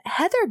children,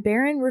 Heather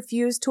Barron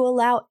refused to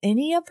allow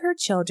any of her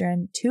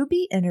children to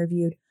be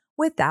interviewed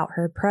without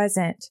her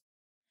present.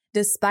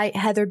 Despite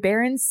Heather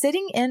Barron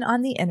sitting in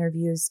on the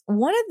interviews,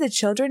 one of the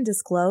children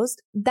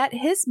disclosed that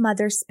his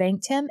mother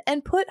spanked him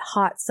and put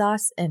hot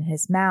sauce in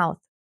his mouth.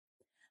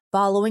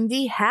 Following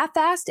the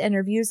half-assed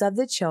interviews of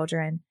the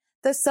children,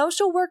 the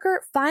social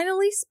worker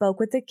finally spoke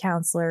with the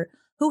counselor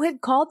who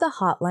had called the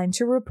hotline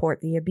to report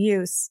the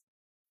abuse.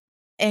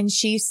 And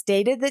she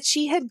stated that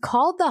she had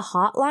called the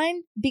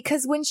hotline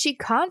because when she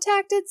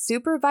contacted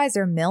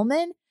Supervisor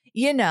Millman,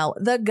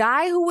 the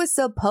guy who was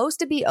supposed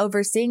to be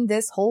overseeing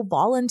this whole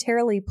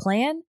voluntarily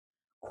plan,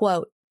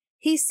 quote,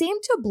 he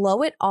seemed to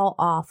blow it all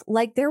off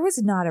like there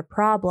was not a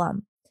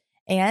problem,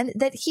 and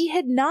that he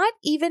had not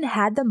even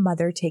had the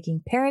mother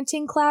taking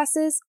parenting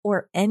classes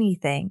or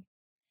anything.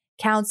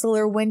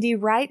 Counselor Wendy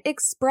Wright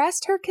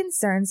expressed her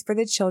concerns for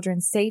the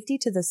children's safety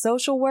to the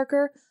social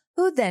worker,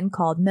 who then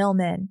called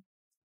Millman.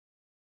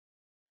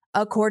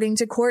 According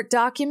to court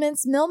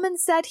documents, Millman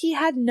said he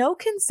had no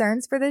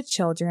concerns for the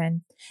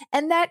children,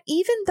 and that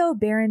even though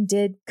Barron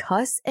did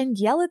cuss and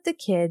yell at the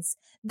kids,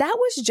 that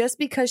was just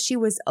because she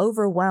was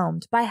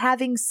overwhelmed by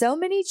having so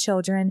many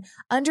children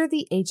under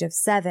the age of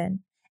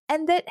 7,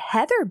 and that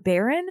Heather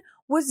Barron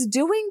was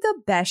doing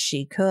the best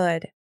she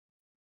could.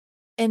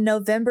 In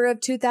November of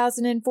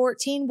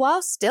 2014,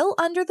 while still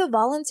under the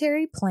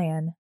voluntary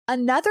plan,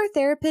 another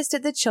therapist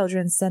at the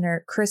Children's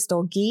Center,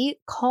 Crystal Gee,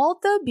 called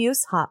the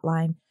abuse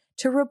hotline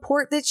to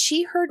report that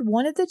she heard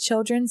one of the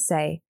children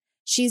say,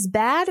 "She's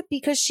bad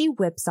because she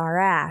whips our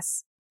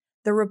ass."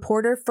 The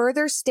reporter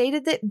further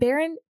stated that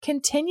Barron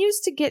continues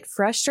to get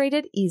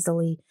frustrated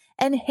easily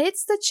and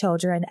hits the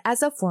children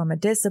as a form of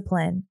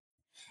discipline,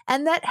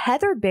 and that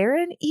Heather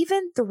Barron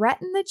even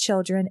threatened the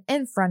children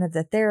in front of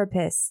the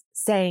therapist,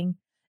 saying,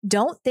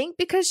 "Don't think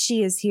because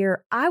she is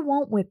here, I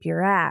won't whip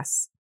your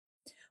ass."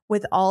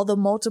 With all the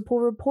multiple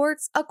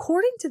reports,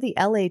 according to the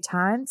LA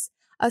Times,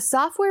 a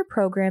software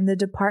program the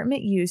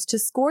department used to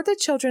score the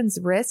children's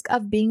risk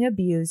of being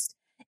abused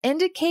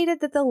indicated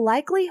that the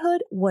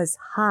likelihood was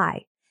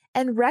high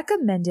and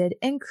recommended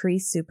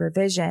increased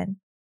supervision.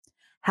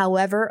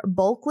 However,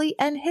 Bulkley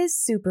and his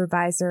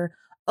supervisor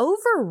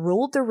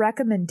overruled the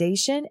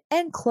recommendation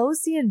and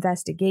closed the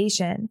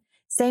investigation,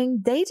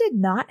 saying they did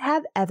not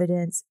have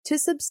evidence to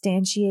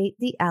substantiate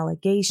the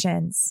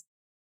allegations.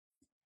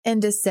 In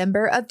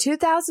December of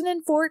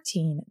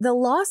 2014, the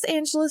Los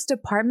Angeles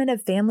Department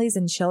of Families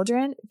and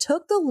Children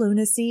took the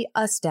lunacy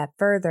a step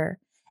further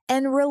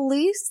and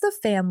released the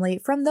family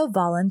from the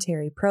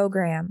voluntary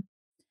program.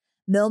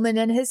 Millman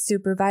and his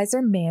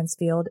supervisor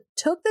Mansfield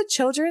took the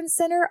Children's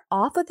Center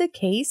off of the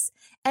case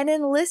and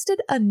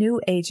enlisted a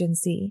new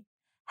agency,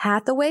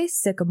 Hathaway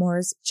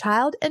Sycamore's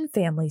Child and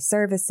Family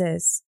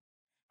Services.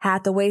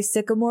 Hathaway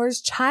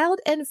Sycamore's Child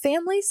and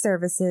Family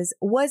Services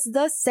was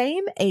the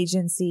same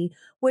agency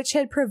which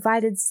had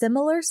provided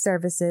similar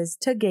services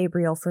to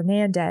Gabriel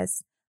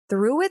Fernandez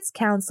through its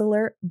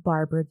counselor,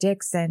 Barbara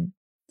Dixon.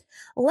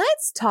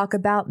 Let's talk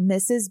about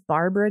Mrs.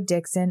 Barbara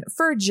Dixon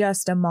for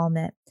just a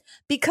moment,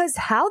 because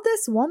how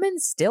this woman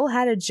still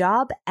had a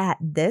job at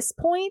this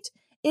point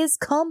is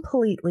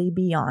completely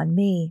beyond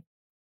me.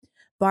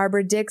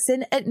 Barbara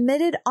Dixon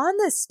admitted on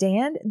the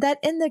stand that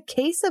in the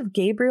case of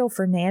Gabriel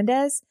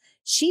Fernandez,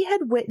 she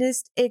had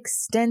witnessed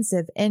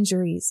extensive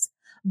injuries,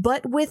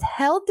 but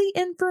withheld the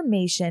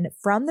information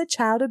from the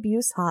child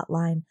abuse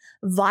hotline,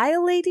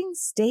 violating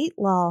state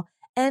law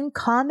and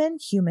common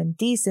human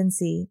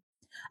decency,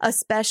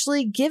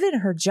 especially given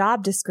her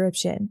job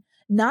description.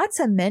 Not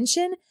to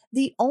mention,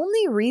 the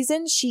only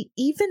reason she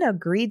even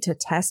agreed to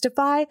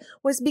testify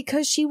was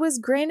because she was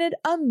granted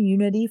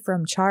immunity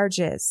from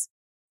charges.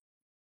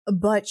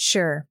 But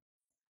sure,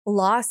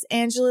 Los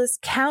Angeles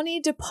County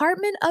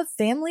Department of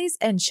Families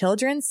and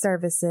Children's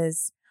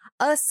Services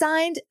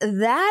assigned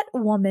that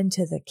woman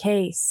to the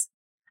case.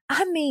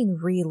 I mean,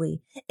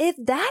 really, if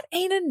that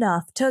ain't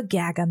enough to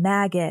gag a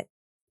maggot.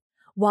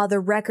 While the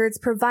records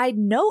provide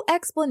no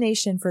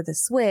explanation for the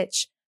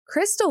switch,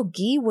 Crystal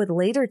Gee would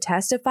later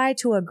testify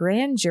to a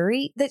grand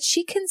jury that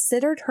she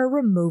considered her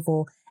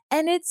removal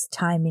and its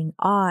timing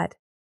odd.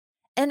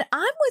 And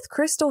I'm with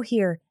Crystal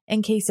here,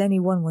 in case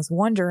anyone was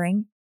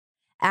wondering.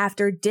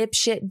 After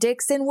dipshit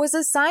Dixon was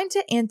assigned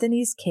to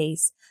Anthony's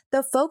case,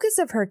 the focus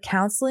of her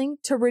counseling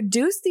to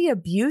reduce the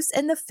abuse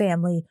in the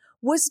family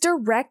was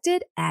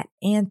directed at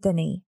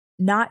Anthony,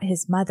 not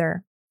his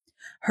mother.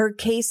 Her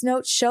case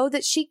notes show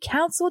that she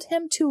counseled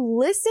him to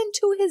listen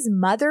to his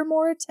mother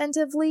more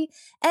attentively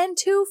and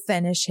to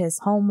finish his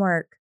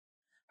homework.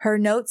 Her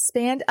notes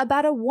spanned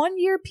about a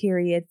 1-year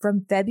period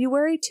from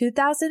February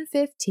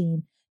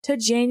 2015 to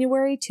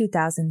January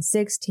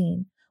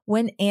 2016,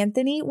 when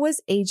Anthony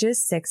was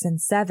ages 6 and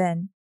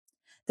 7.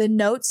 The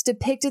notes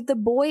depicted the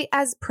boy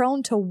as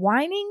prone to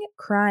whining,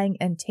 crying,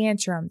 and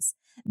tantrums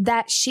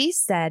that she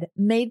said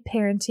made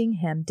parenting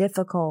him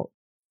difficult.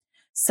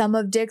 Some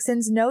of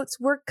Dixon's notes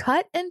were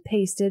cut and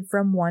pasted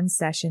from one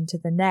session to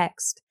the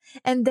next,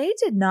 and they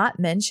did not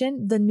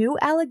mention the new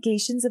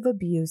allegations of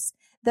abuse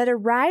that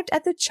arrived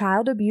at the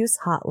child abuse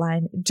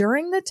hotline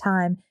during the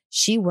time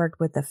she worked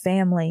with the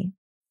family.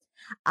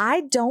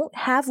 I don't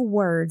have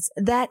words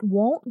that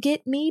won't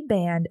get me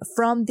banned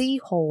from the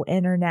whole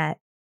internet.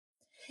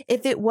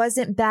 If it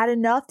wasn't bad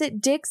enough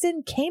that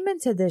Dixon came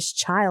into this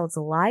child's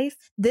life,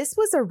 this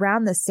was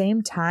around the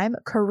same time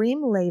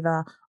Kareem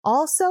Leyva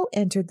also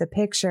entered the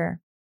picture.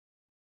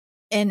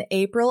 In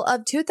April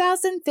of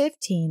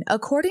 2015,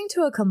 according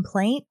to a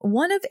complaint,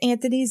 one of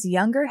Anthony's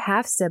younger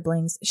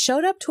half-siblings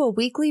showed up to a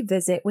weekly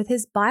visit with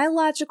his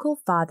biological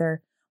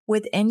father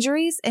with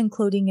injuries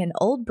including an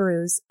old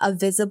bruise, a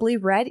visibly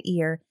red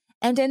ear,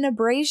 and an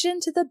abrasion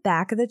to the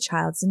back of the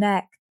child's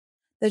neck.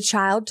 The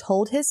child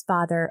told his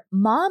father,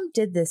 "Mom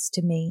did this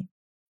to me."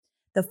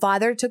 The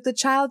father took the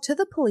child to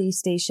the police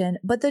station,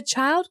 but the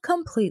child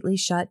completely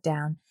shut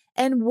down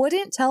and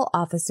wouldn't tell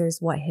officers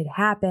what had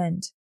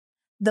happened.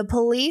 The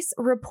police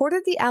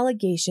reported the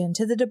allegation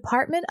to the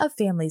Department of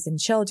Families and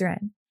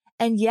Children,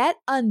 and yet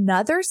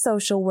another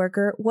social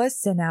worker was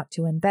sent out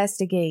to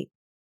investigate.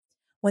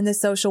 When the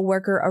social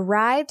worker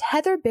arrived,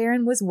 Heather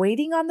Barron was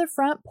waiting on the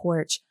front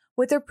porch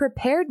with a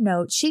prepared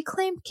note she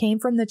claimed came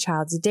from the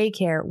child's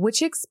daycare,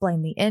 which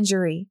explained the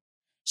injury.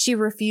 She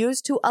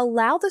refused to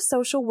allow the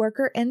social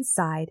worker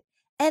inside,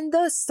 and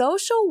the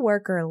social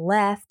worker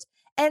left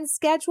and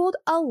scheduled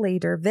a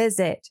later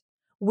visit,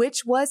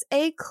 which was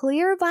a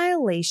clear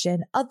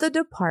violation of the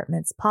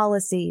department's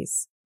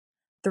policies.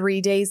 3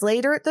 days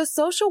later, the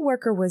social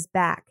worker was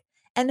back,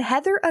 and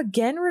Heather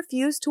again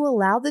refused to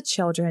allow the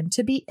children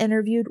to be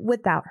interviewed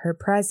without her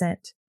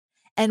present.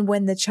 And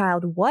when the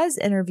child was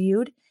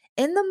interviewed,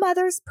 in the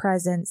mother's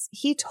presence,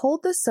 he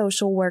told the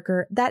social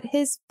worker that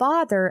his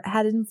father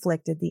had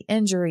inflicted the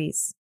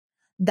injuries.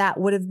 That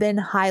would have been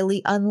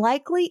highly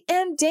unlikely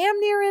and damn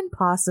near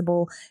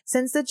impossible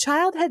since the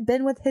child had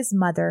been with his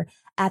mother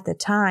at the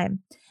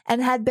time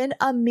and had been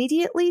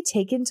immediately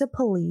taken to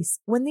police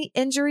when the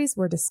injuries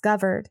were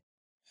discovered.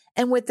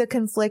 And with the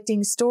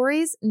conflicting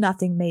stories,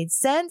 nothing made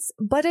sense,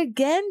 but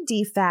again,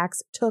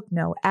 DFACS took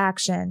no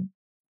action.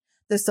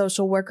 The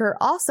social worker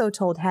also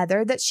told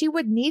Heather that she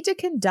would need to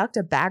conduct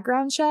a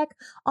background check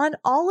on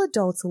all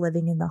adults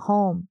living in the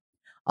home.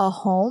 A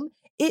home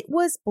it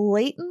was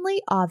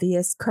blatantly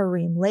obvious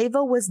Kareem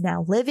Leyva was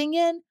now living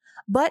in,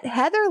 but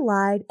Heather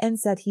lied and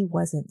said he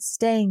wasn't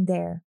staying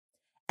there.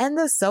 And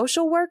the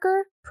social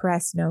worker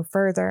pressed no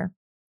further.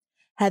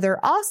 Heather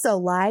also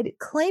lied,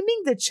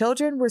 claiming the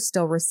children were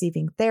still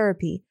receiving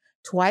therapy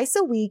twice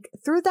a week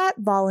through that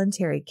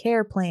voluntary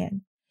care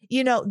plan.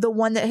 You know, the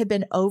one that had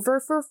been over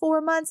for 4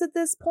 months at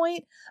this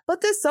point,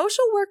 but the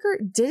social worker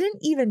didn't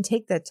even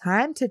take the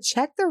time to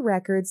check the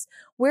records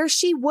where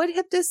she would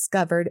have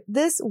discovered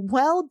this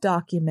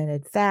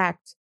well-documented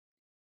fact.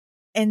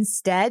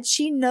 Instead,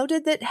 she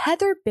noted that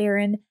Heather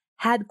Barron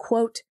had,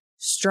 quote,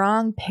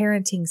 strong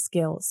parenting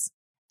skills,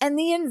 and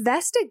the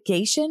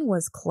investigation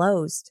was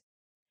closed.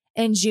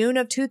 In June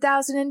of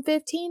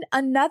 2015,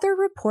 another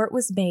report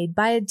was made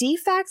by a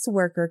DFACS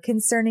worker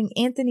concerning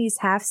Anthony's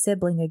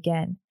half-sibling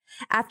again,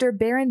 after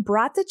Barron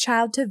brought the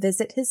child to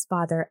visit his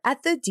father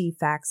at the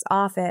DFACS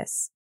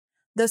office.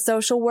 The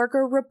social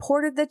worker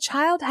reported the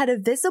child had a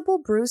visible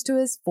bruise to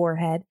his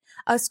forehead,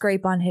 a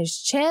scrape on his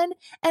chin,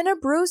 and a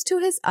bruise to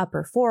his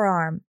upper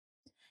forearm.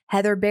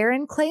 Heather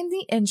Barron claimed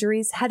the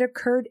injuries had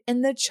occurred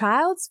in the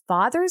child's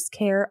father's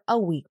care a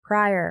week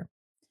prior.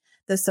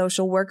 The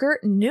social worker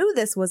knew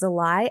this was a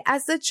lie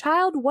as the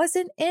child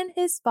wasn't in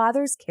his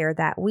father's care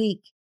that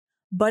week.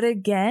 But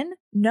again,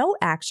 no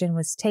action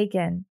was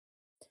taken.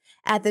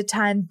 At the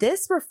time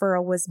this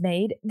referral was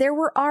made, there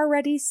were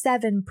already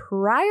 7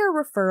 prior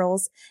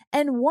referrals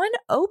and 1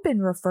 open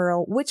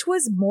referral, which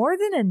was more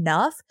than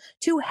enough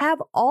to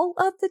have all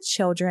of the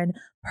children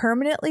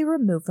permanently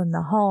removed from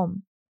the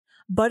home.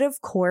 But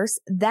of course,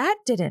 that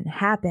didn't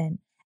happen,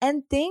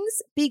 and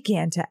things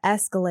began to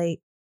escalate.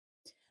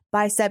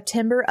 By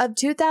September of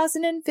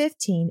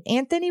 2015,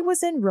 Anthony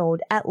was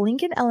enrolled at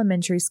Lincoln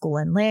Elementary School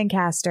in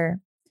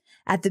Lancaster.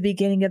 At the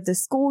beginning of the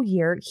school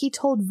year, he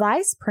told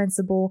Vice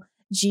Principal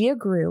Gia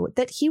Grew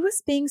that he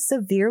was being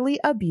severely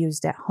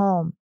abused at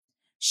home.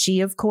 She,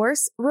 of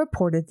course,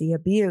 reported the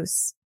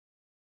abuse.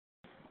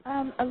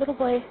 A little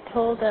boy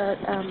told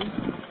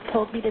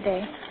me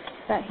today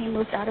that he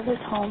moved out of his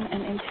home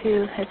and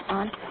into his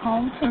aunt's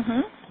home.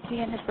 He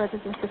and his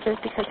brothers and sisters,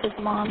 because his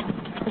mom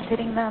was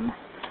hitting them,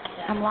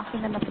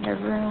 locking them up in their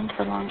room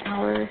for long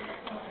hours.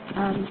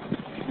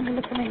 Let me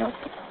look at my notes.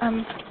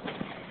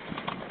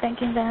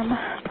 Thanking them,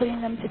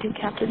 putting them to do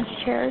captain's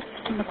chairs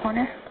in the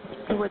corner,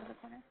 the wood in the corner.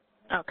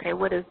 Okay,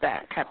 what is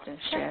that, captain's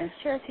chair? Captain's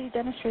chairs, he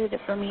demonstrated it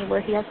for me,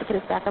 where he has to put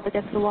his back up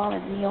against the wall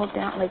and kneel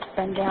down, like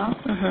bend down.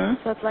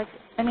 So it's like,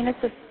 I mean, it's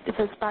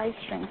a thigh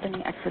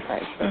strengthening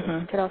exercise, so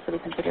it could also be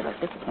considered like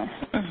discipline.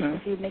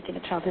 If you're making a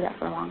child do that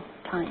for a long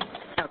time.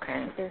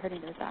 Okay. They're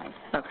hurting their thighs.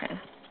 Okay.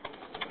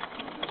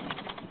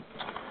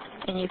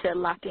 And you said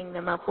locking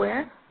them up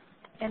where?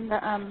 In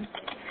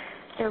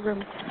their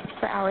rooms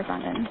for hours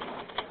on end.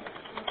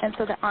 And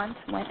so the aunt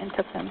went and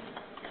took them.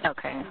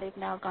 Okay. And they've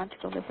now gone to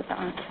go live with the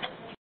aunt.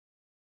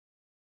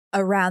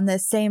 Around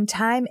this same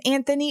time,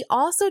 Anthony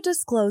also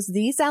disclosed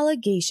these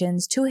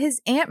allegations to his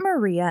Aunt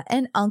Maria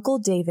and Uncle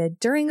David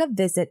during a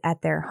visit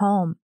at their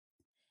home.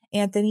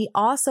 Anthony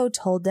also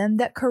told them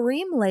that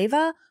Kareem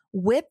Leyva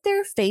whipped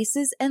their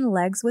faces and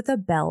legs with a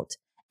belt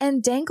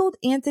and dangled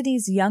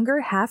Anthony's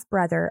younger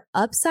half-brother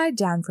upside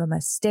down from a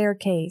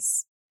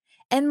staircase.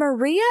 And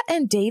Maria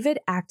and David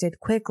acted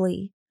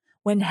quickly.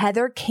 When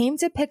Heather came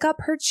to pick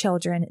up her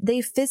children,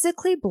 they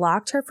physically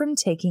blocked her from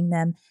taking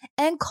them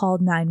and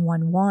called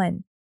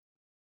 911.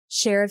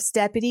 Sheriff's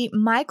Deputy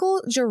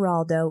Michael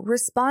Giraldo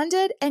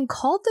responded and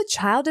called the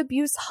child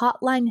abuse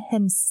hotline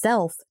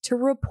himself to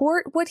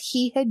report what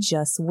he had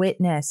just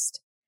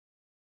witnessed.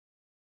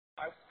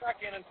 I stuck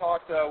in and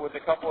talked with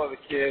a couple of the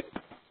kids,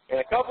 and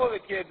a couple of the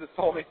kids have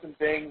told me some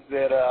things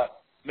that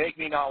make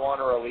me not want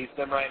to release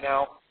them right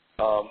now.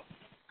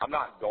 I'm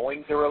not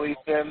going to release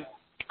them.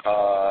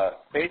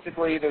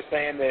 Basically, they're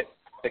saying that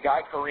the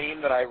guy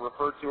Kareem that I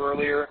referred to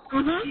earlier,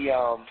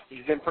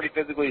 he's been pretty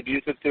physically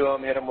abusive to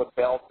him, hit him with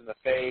belts in the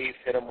face,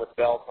 hit him with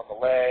belts on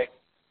the leg.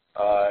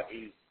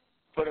 He's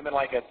put him in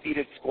like a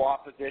seated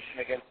squat position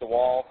against the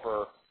wall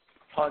for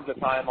tons of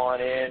time on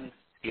end.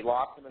 He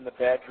locked him in the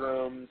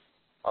bedrooms.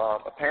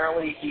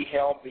 Apparently, he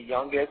held the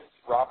youngest,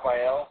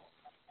 Raphael,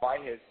 by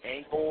his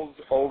ankles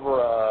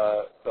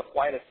over the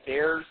flight of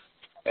stairs.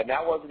 And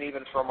that wasn't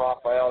even from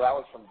Raphael. That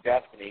was from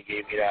Destiny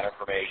gave me that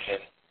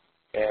information.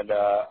 And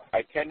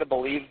I tend to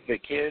believe the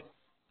kids.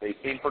 They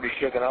seem pretty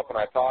shooken up when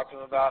I talk to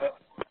them about it.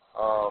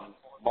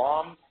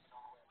 Mom,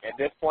 at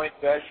this point,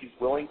 says she's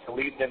willing to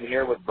leave them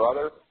here with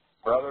brother.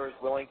 Brother is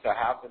willing to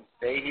have them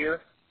stay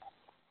here.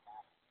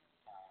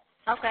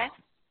 Okay.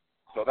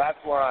 So that's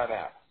where I'm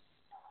at.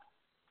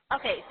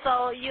 Okay,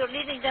 so you're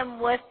leaving them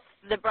with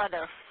the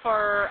brother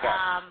for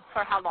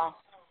how long?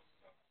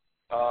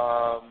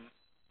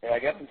 I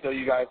guess until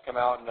you guys come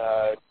out and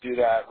do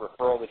that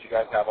referral that you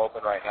guys have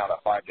open right now,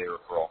 that 5-day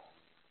referral.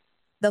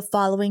 The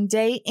following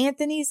day,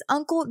 Anthony's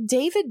uncle,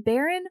 David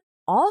Barron,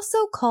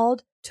 also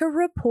called to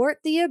report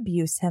the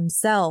abuse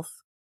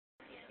himself.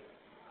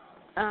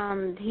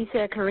 He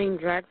said Kareem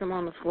dragged him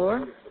on the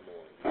floor.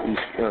 He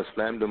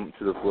slammed him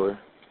to the floor.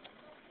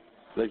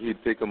 Like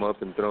he'd pick him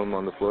up and throw him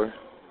on the floor.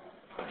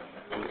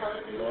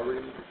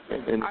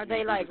 And are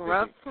they like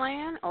rough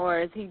playing,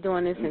 or is he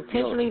doing this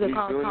intentionally to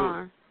cause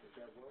harm?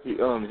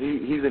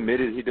 He's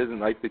admitted he doesn't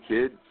like the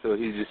kid, so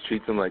he just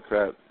treats him like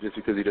crap just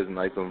because he doesn't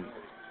like him,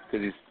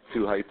 because he's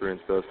too hyper and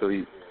stuff. So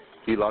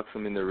he locks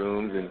him in the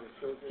rooms, and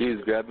he was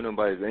grabbing him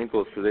by his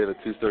ankles because they have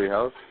a 2-story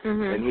house,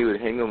 and he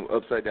would hang him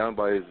upside down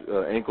by his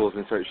ankles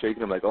and start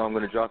shaking him like, oh, I'm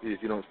going to drop you if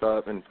you don't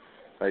stop. And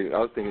I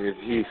was thinking if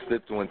he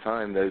slipped one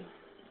time, that'd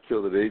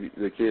kill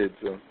the kid.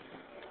 So.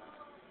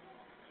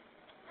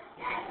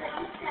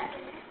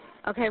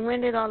 Okay, when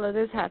did all of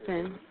this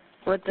happen?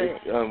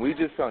 We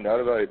just found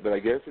out about it, but I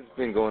guess it's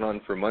been going on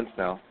for months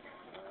now.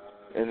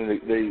 And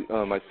then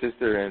my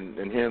sister and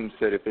him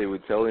said if they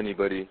would tell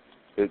anybody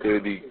that they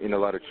would be in a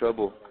lot of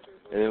trouble.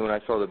 And then when I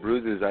saw the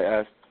bruises, I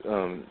asked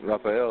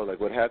Raphael,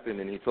 like, what happened,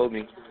 and he told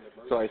me.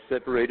 So I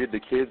separated the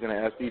kids, and I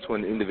asked each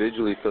one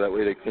individually so that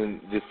way they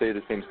couldn't just say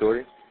the same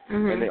story.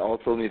 And they all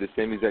told me the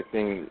same exact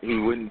thing. He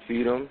wouldn't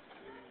feed them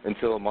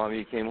until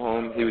Mommy came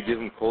home. He would give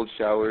them cold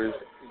showers.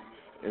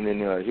 And then,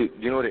 do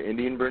you know what an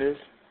Indian burn is?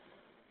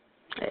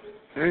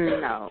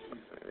 No.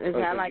 Is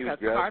that like a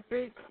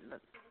carpet?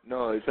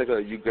 No, it's like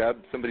you grab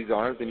somebody's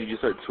arms and you just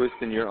start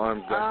twisting your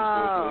arms back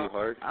and forth really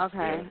hard.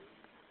 Okay. Yeah.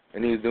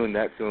 And he was doing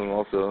that to them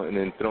also, and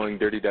then throwing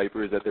dirty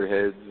diapers at their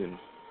heads. And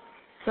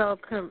so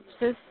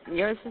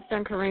your sister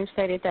and Kareem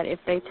stated that if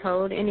they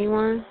told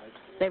anyone,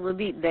 they would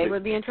be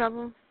in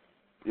trouble?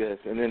 Yes,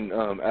 and then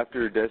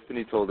after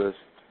Destiny told us,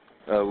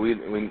 we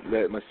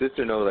let my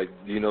sister know, like,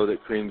 do you know that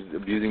Kareem's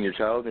abusing your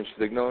child? And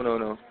she's like,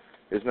 no,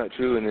 it's not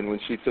true. And then when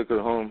she took her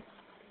home,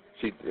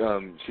 she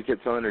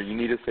kept telling her, you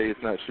need to say it's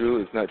not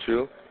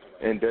true.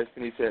 And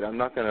Destiny said, I'm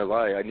not going to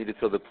lie. I need to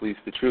tell the police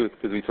the truth,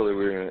 because we told her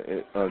we were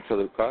going to tell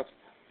the cops.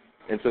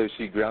 And so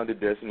she grounded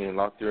Destiny and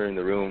locked her in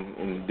the room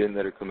and didn't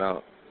let her come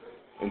out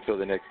until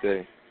the next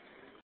day.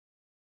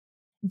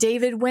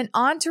 David went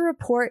on to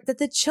report that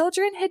the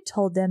children had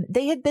told them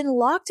they had been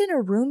locked in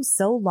a room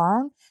so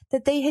long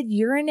that they had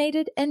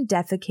urinated and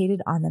defecated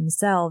on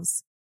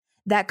themselves,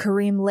 that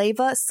Kareem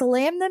Leyva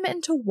slammed them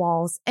into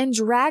walls and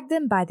dragged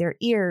them by their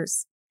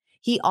ears.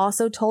 He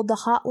also told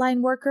the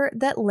hotline worker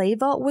that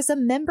Leyva was a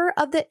member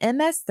of the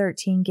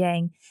MS-13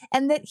 gang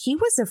and that he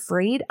was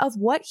afraid of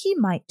what he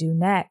might do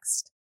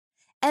next,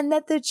 and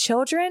that the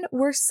children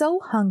were so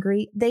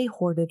hungry they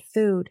hoarded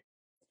food.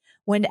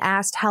 When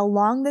asked how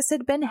long this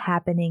had been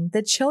happening,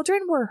 the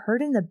children were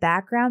heard in the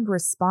background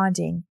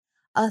responding,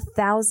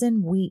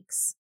 1,000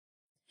 weeks.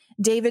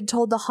 David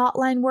told the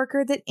hotline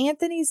worker that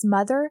Anthony's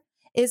mother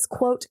is,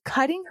 quote,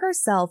 cutting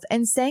herself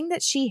and saying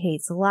that she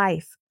hates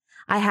life.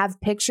 I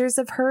have pictures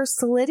of her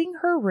slitting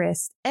her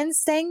wrist and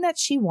saying that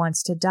she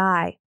wants to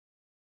die.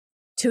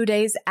 2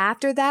 days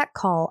after that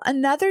call,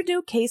 another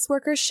new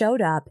caseworker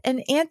showed up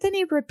and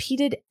Anthony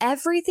repeated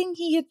everything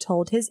he had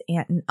told his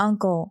aunt and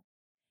uncle.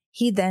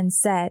 He then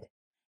said,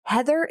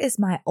 Heather is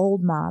my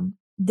old mom.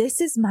 This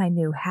is my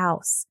new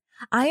house.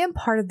 I am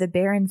part of the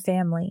Barron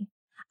family.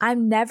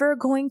 I'm never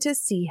going to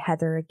see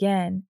Heather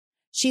again.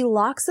 She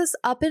locks us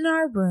up in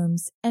our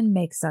rooms and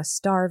makes us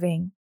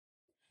starving.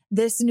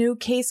 This new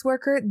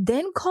caseworker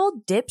then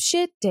called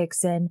Dipshit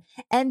Dixon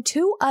and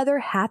 2 other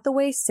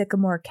Hathaway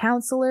Sycamore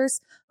counselors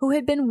who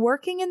had been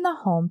working in the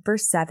home for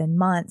 7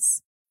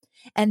 months.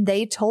 And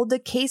they told the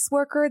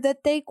caseworker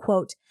that they,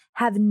 quote,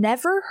 have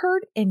never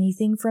heard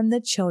anything from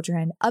the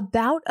children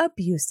about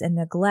abuse and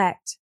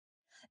neglect.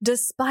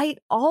 Despite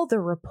all the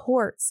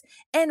reports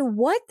and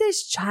what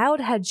this child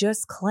had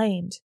just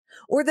claimed,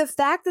 or the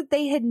fact that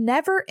they had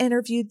never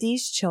interviewed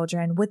these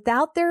children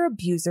without their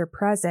abuser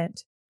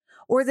present,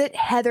 or that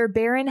Heather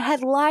Barron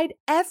had lied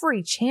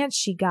every chance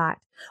she got,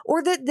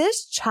 or that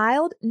this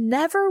child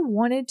never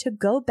wanted to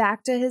go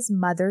back to his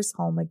mother's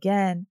home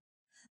again.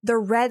 The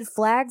red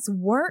flags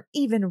weren't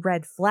even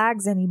red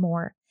flags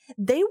anymore.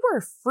 They were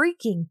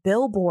freaking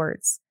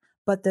billboards.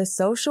 But the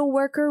social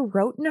worker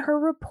wrote in her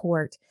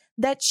report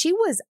that she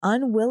was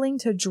unwilling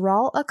to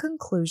draw a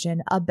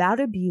conclusion about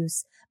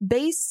abuse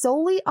based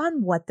solely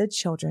on what the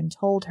children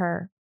told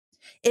her.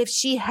 If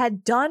she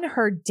had done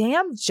her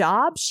damn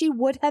job, she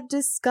would have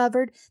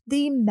discovered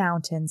the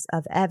mountains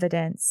of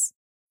evidence.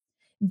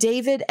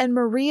 David and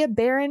Maria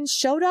Barron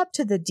showed up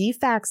to the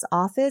DFAC's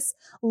office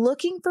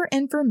looking for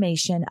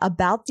information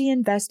about the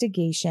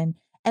investigation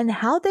and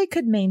how they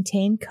could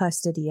maintain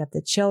custody of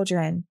the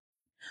children.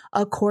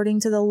 According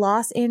to the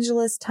Los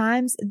Angeles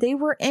Times, they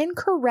were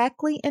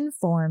incorrectly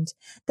informed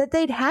that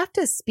they'd have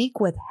to speak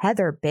with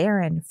Heather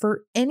Barron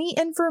for any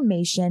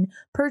information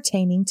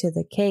pertaining to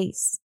the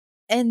case.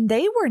 And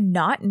they were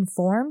not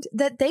informed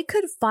that they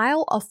could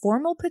file a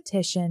formal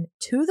petition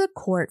to the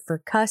court for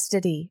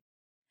custody.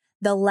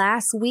 The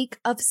last week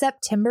of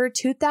September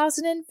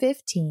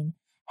 2015,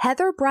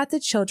 Heather brought the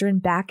children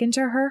back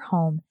into her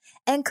home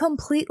and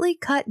completely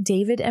cut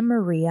David and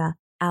Maria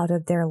out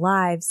of their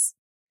lives.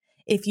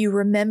 If you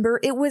remember,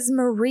 it was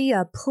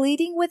Maria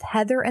pleading with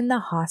Heather in the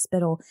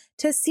hospital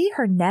to see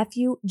her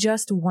nephew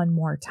just one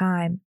more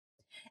time.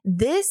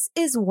 This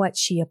is what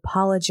she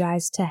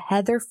apologized to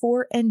Heather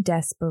for in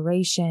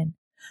desperation,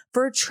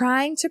 for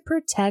trying to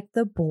protect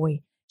the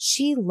boy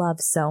she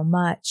loved so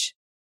much.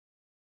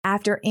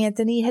 After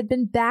Anthony had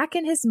been back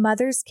in his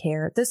mother's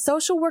care, the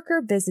social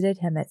worker visited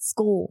him at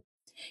school.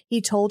 He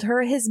told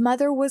her his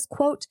mother was,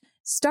 quote,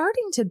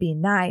 starting to be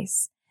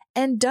nice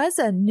and does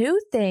a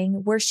new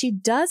thing where she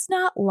does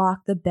not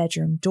lock the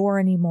bedroom door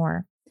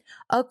anymore,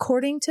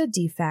 according to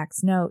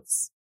DFAC's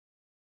notes.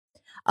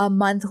 A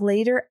month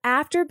later,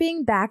 after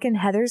being back in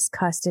Heather's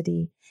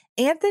custody,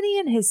 Anthony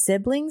and his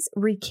siblings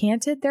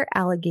recanted their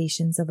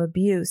allegations of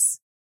abuse.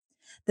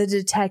 The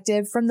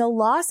detective from the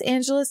Los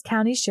Angeles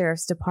County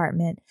Sheriff's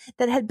Department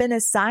that had been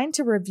assigned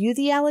to review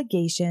the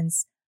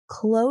allegations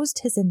closed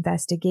his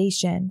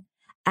investigation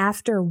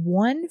after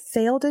one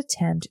failed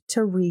attempt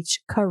to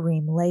reach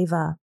Kareem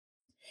Leyva.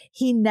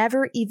 He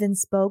never even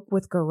spoke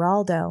with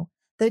Geraldo,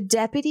 the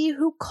deputy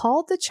who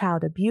called the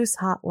child abuse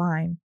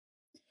hotline.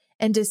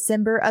 In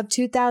December of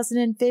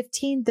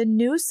 2015, the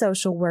new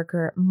social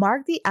worker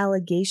marked the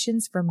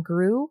allegations from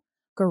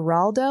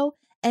Geraldo,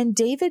 and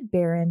David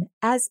Barron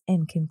as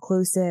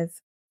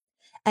inconclusive.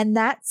 And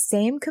that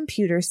same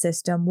computer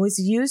system was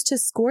used to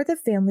score the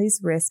family's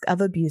risk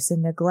of abuse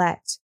and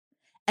neglect.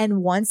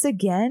 And once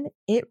again,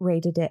 it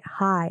rated it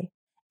high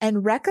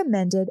and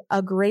recommended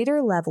a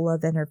greater level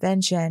of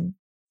intervention.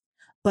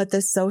 But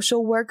the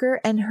social worker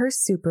and her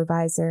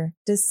supervisor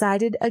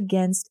decided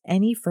against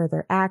any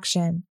further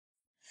action.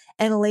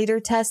 In later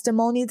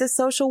testimony, the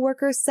social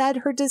worker said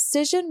her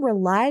decision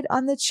relied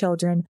on the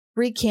children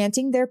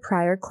recanting their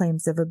prior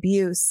claims of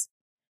abuse.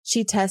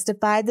 She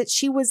testified that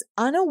she was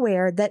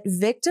unaware that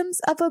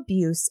victims of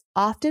abuse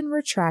often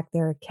retract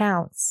their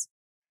accounts.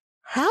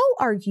 How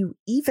are you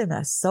even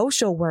a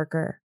social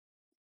worker?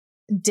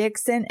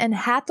 Dixon and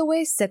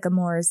Hathaway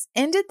Sycamores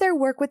ended their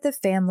work with the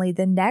family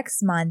the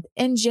next month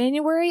in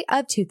January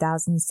of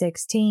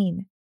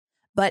 2016.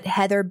 But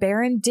Heather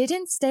Barron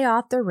didn't stay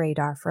off the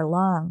radar for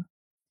long.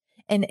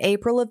 In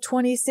April of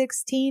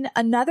 2016,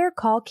 another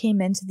call came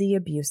into the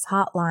abuse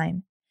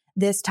hotline,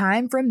 this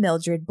time from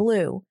Mildred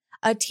Blue,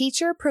 a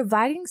teacher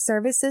providing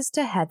services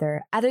to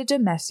Heather at a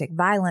domestic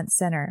violence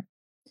center.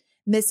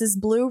 Mrs.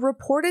 Blue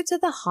reported to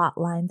the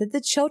hotline that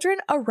the children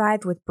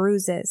arrived with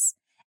bruises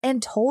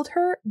and told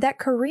her that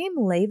Kareem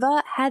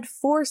Leyva had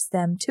forced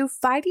them to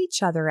fight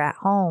each other at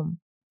home.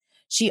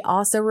 She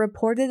also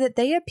reported that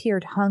they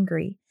appeared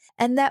hungry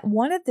and that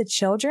one of the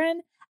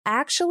children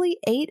actually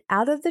ate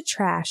out of the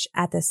trash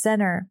at the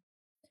center.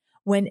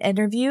 When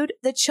interviewed,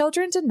 the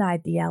children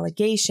denied the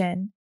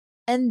allegation,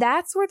 and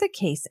that's where the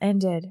case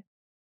ended.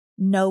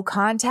 No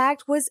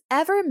contact was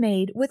ever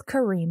made with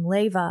Kareem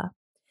Leyva.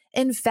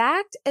 In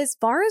fact, as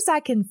far as I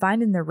can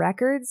find in the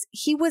records,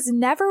 he was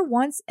never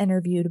once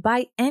interviewed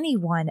by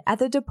anyone at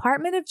the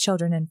Department of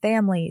Children and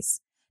Families,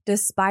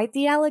 despite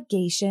the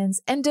allegations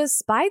and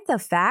despite the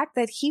fact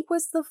that he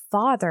was the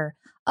father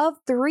of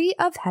 3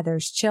 of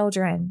Heather's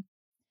children.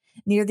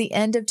 Near the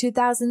end of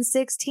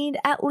 2016,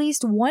 at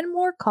least one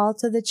more call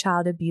to the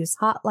child abuse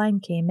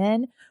hotline came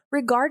in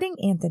regarding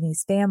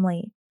Anthony's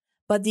family,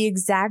 but the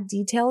exact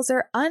details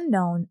are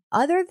unknown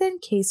other than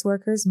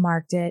caseworkers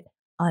marked it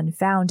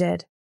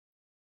unfounded.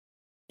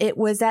 It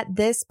was at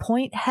this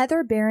point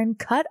Heather Barron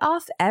cut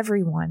off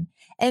everyone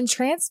and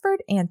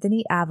transferred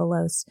Anthony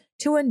Avalos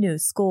to a new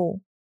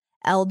school,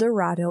 El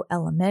Dorado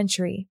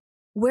Elementary,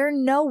 where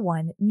no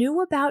one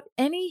knew about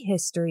any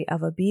history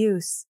of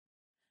abuse.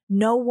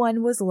 No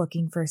one was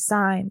looking for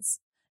signs.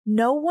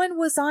 No one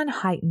was on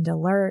heightened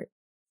alert.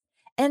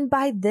 And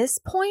by this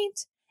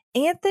point,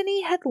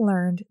 Anthony had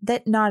learned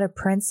that not a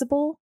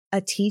principal,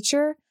 a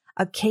teacher,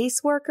 a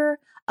caseworker,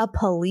 a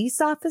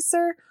police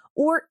officer,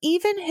 or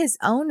even his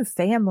own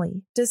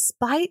family,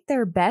 despite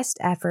their best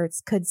efforts,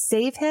 could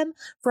save him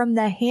from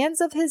the hands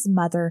of his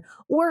mother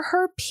or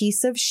her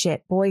piece of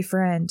shit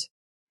boyfriend.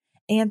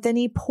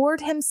 Anthony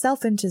poured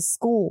himself into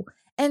school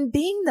and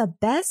being the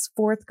best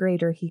fourth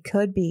grader he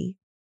could be.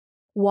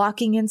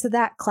 Walking into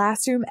that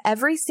classroom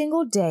every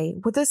single day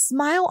with a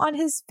smile on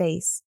his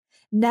face,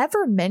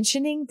 never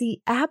mentioning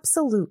the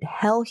absolute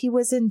hell he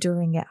was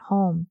enduring at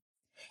home,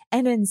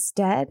 and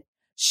instead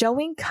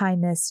showing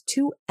kindness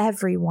to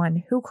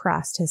everyone who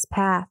crossed his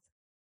path.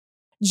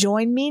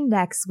 Join me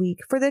next week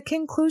for the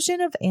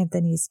conclusion of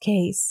Anthony's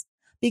case,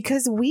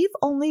 because we've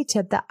only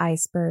tipped the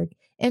iceberg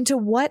into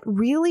what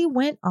really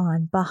went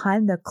on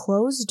behind the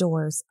closed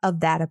doors of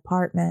that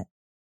apartment.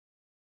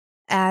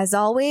 As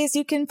always,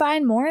 you can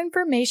find more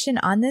information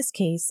on this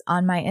case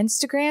on my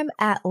Instagram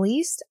at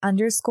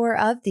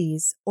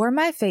least_of_these or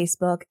my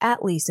Facebook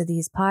at Least of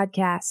These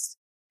Podcasts.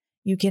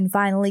 You can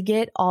finally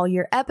get all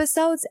your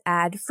episodes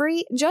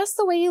ad-free just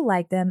the way you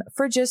like them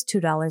for just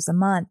 $2 a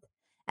month.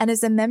 And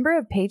as a member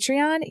of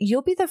Patreon,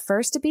 you'll be the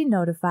first to be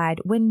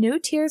notified when new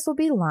tiers will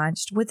be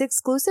launched with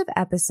exclusive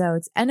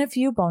episodes and a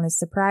few bonus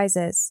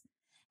surprises.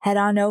 Head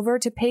on over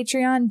to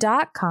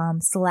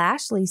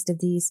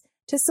patreon.com/leastofthese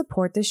to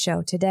support the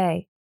show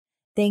today.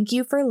 Thank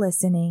you for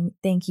listening.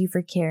 Thank you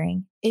for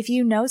caring. If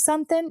you know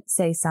something,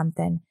 say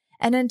something.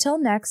 And until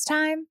next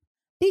time,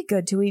 be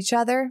good to each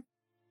other.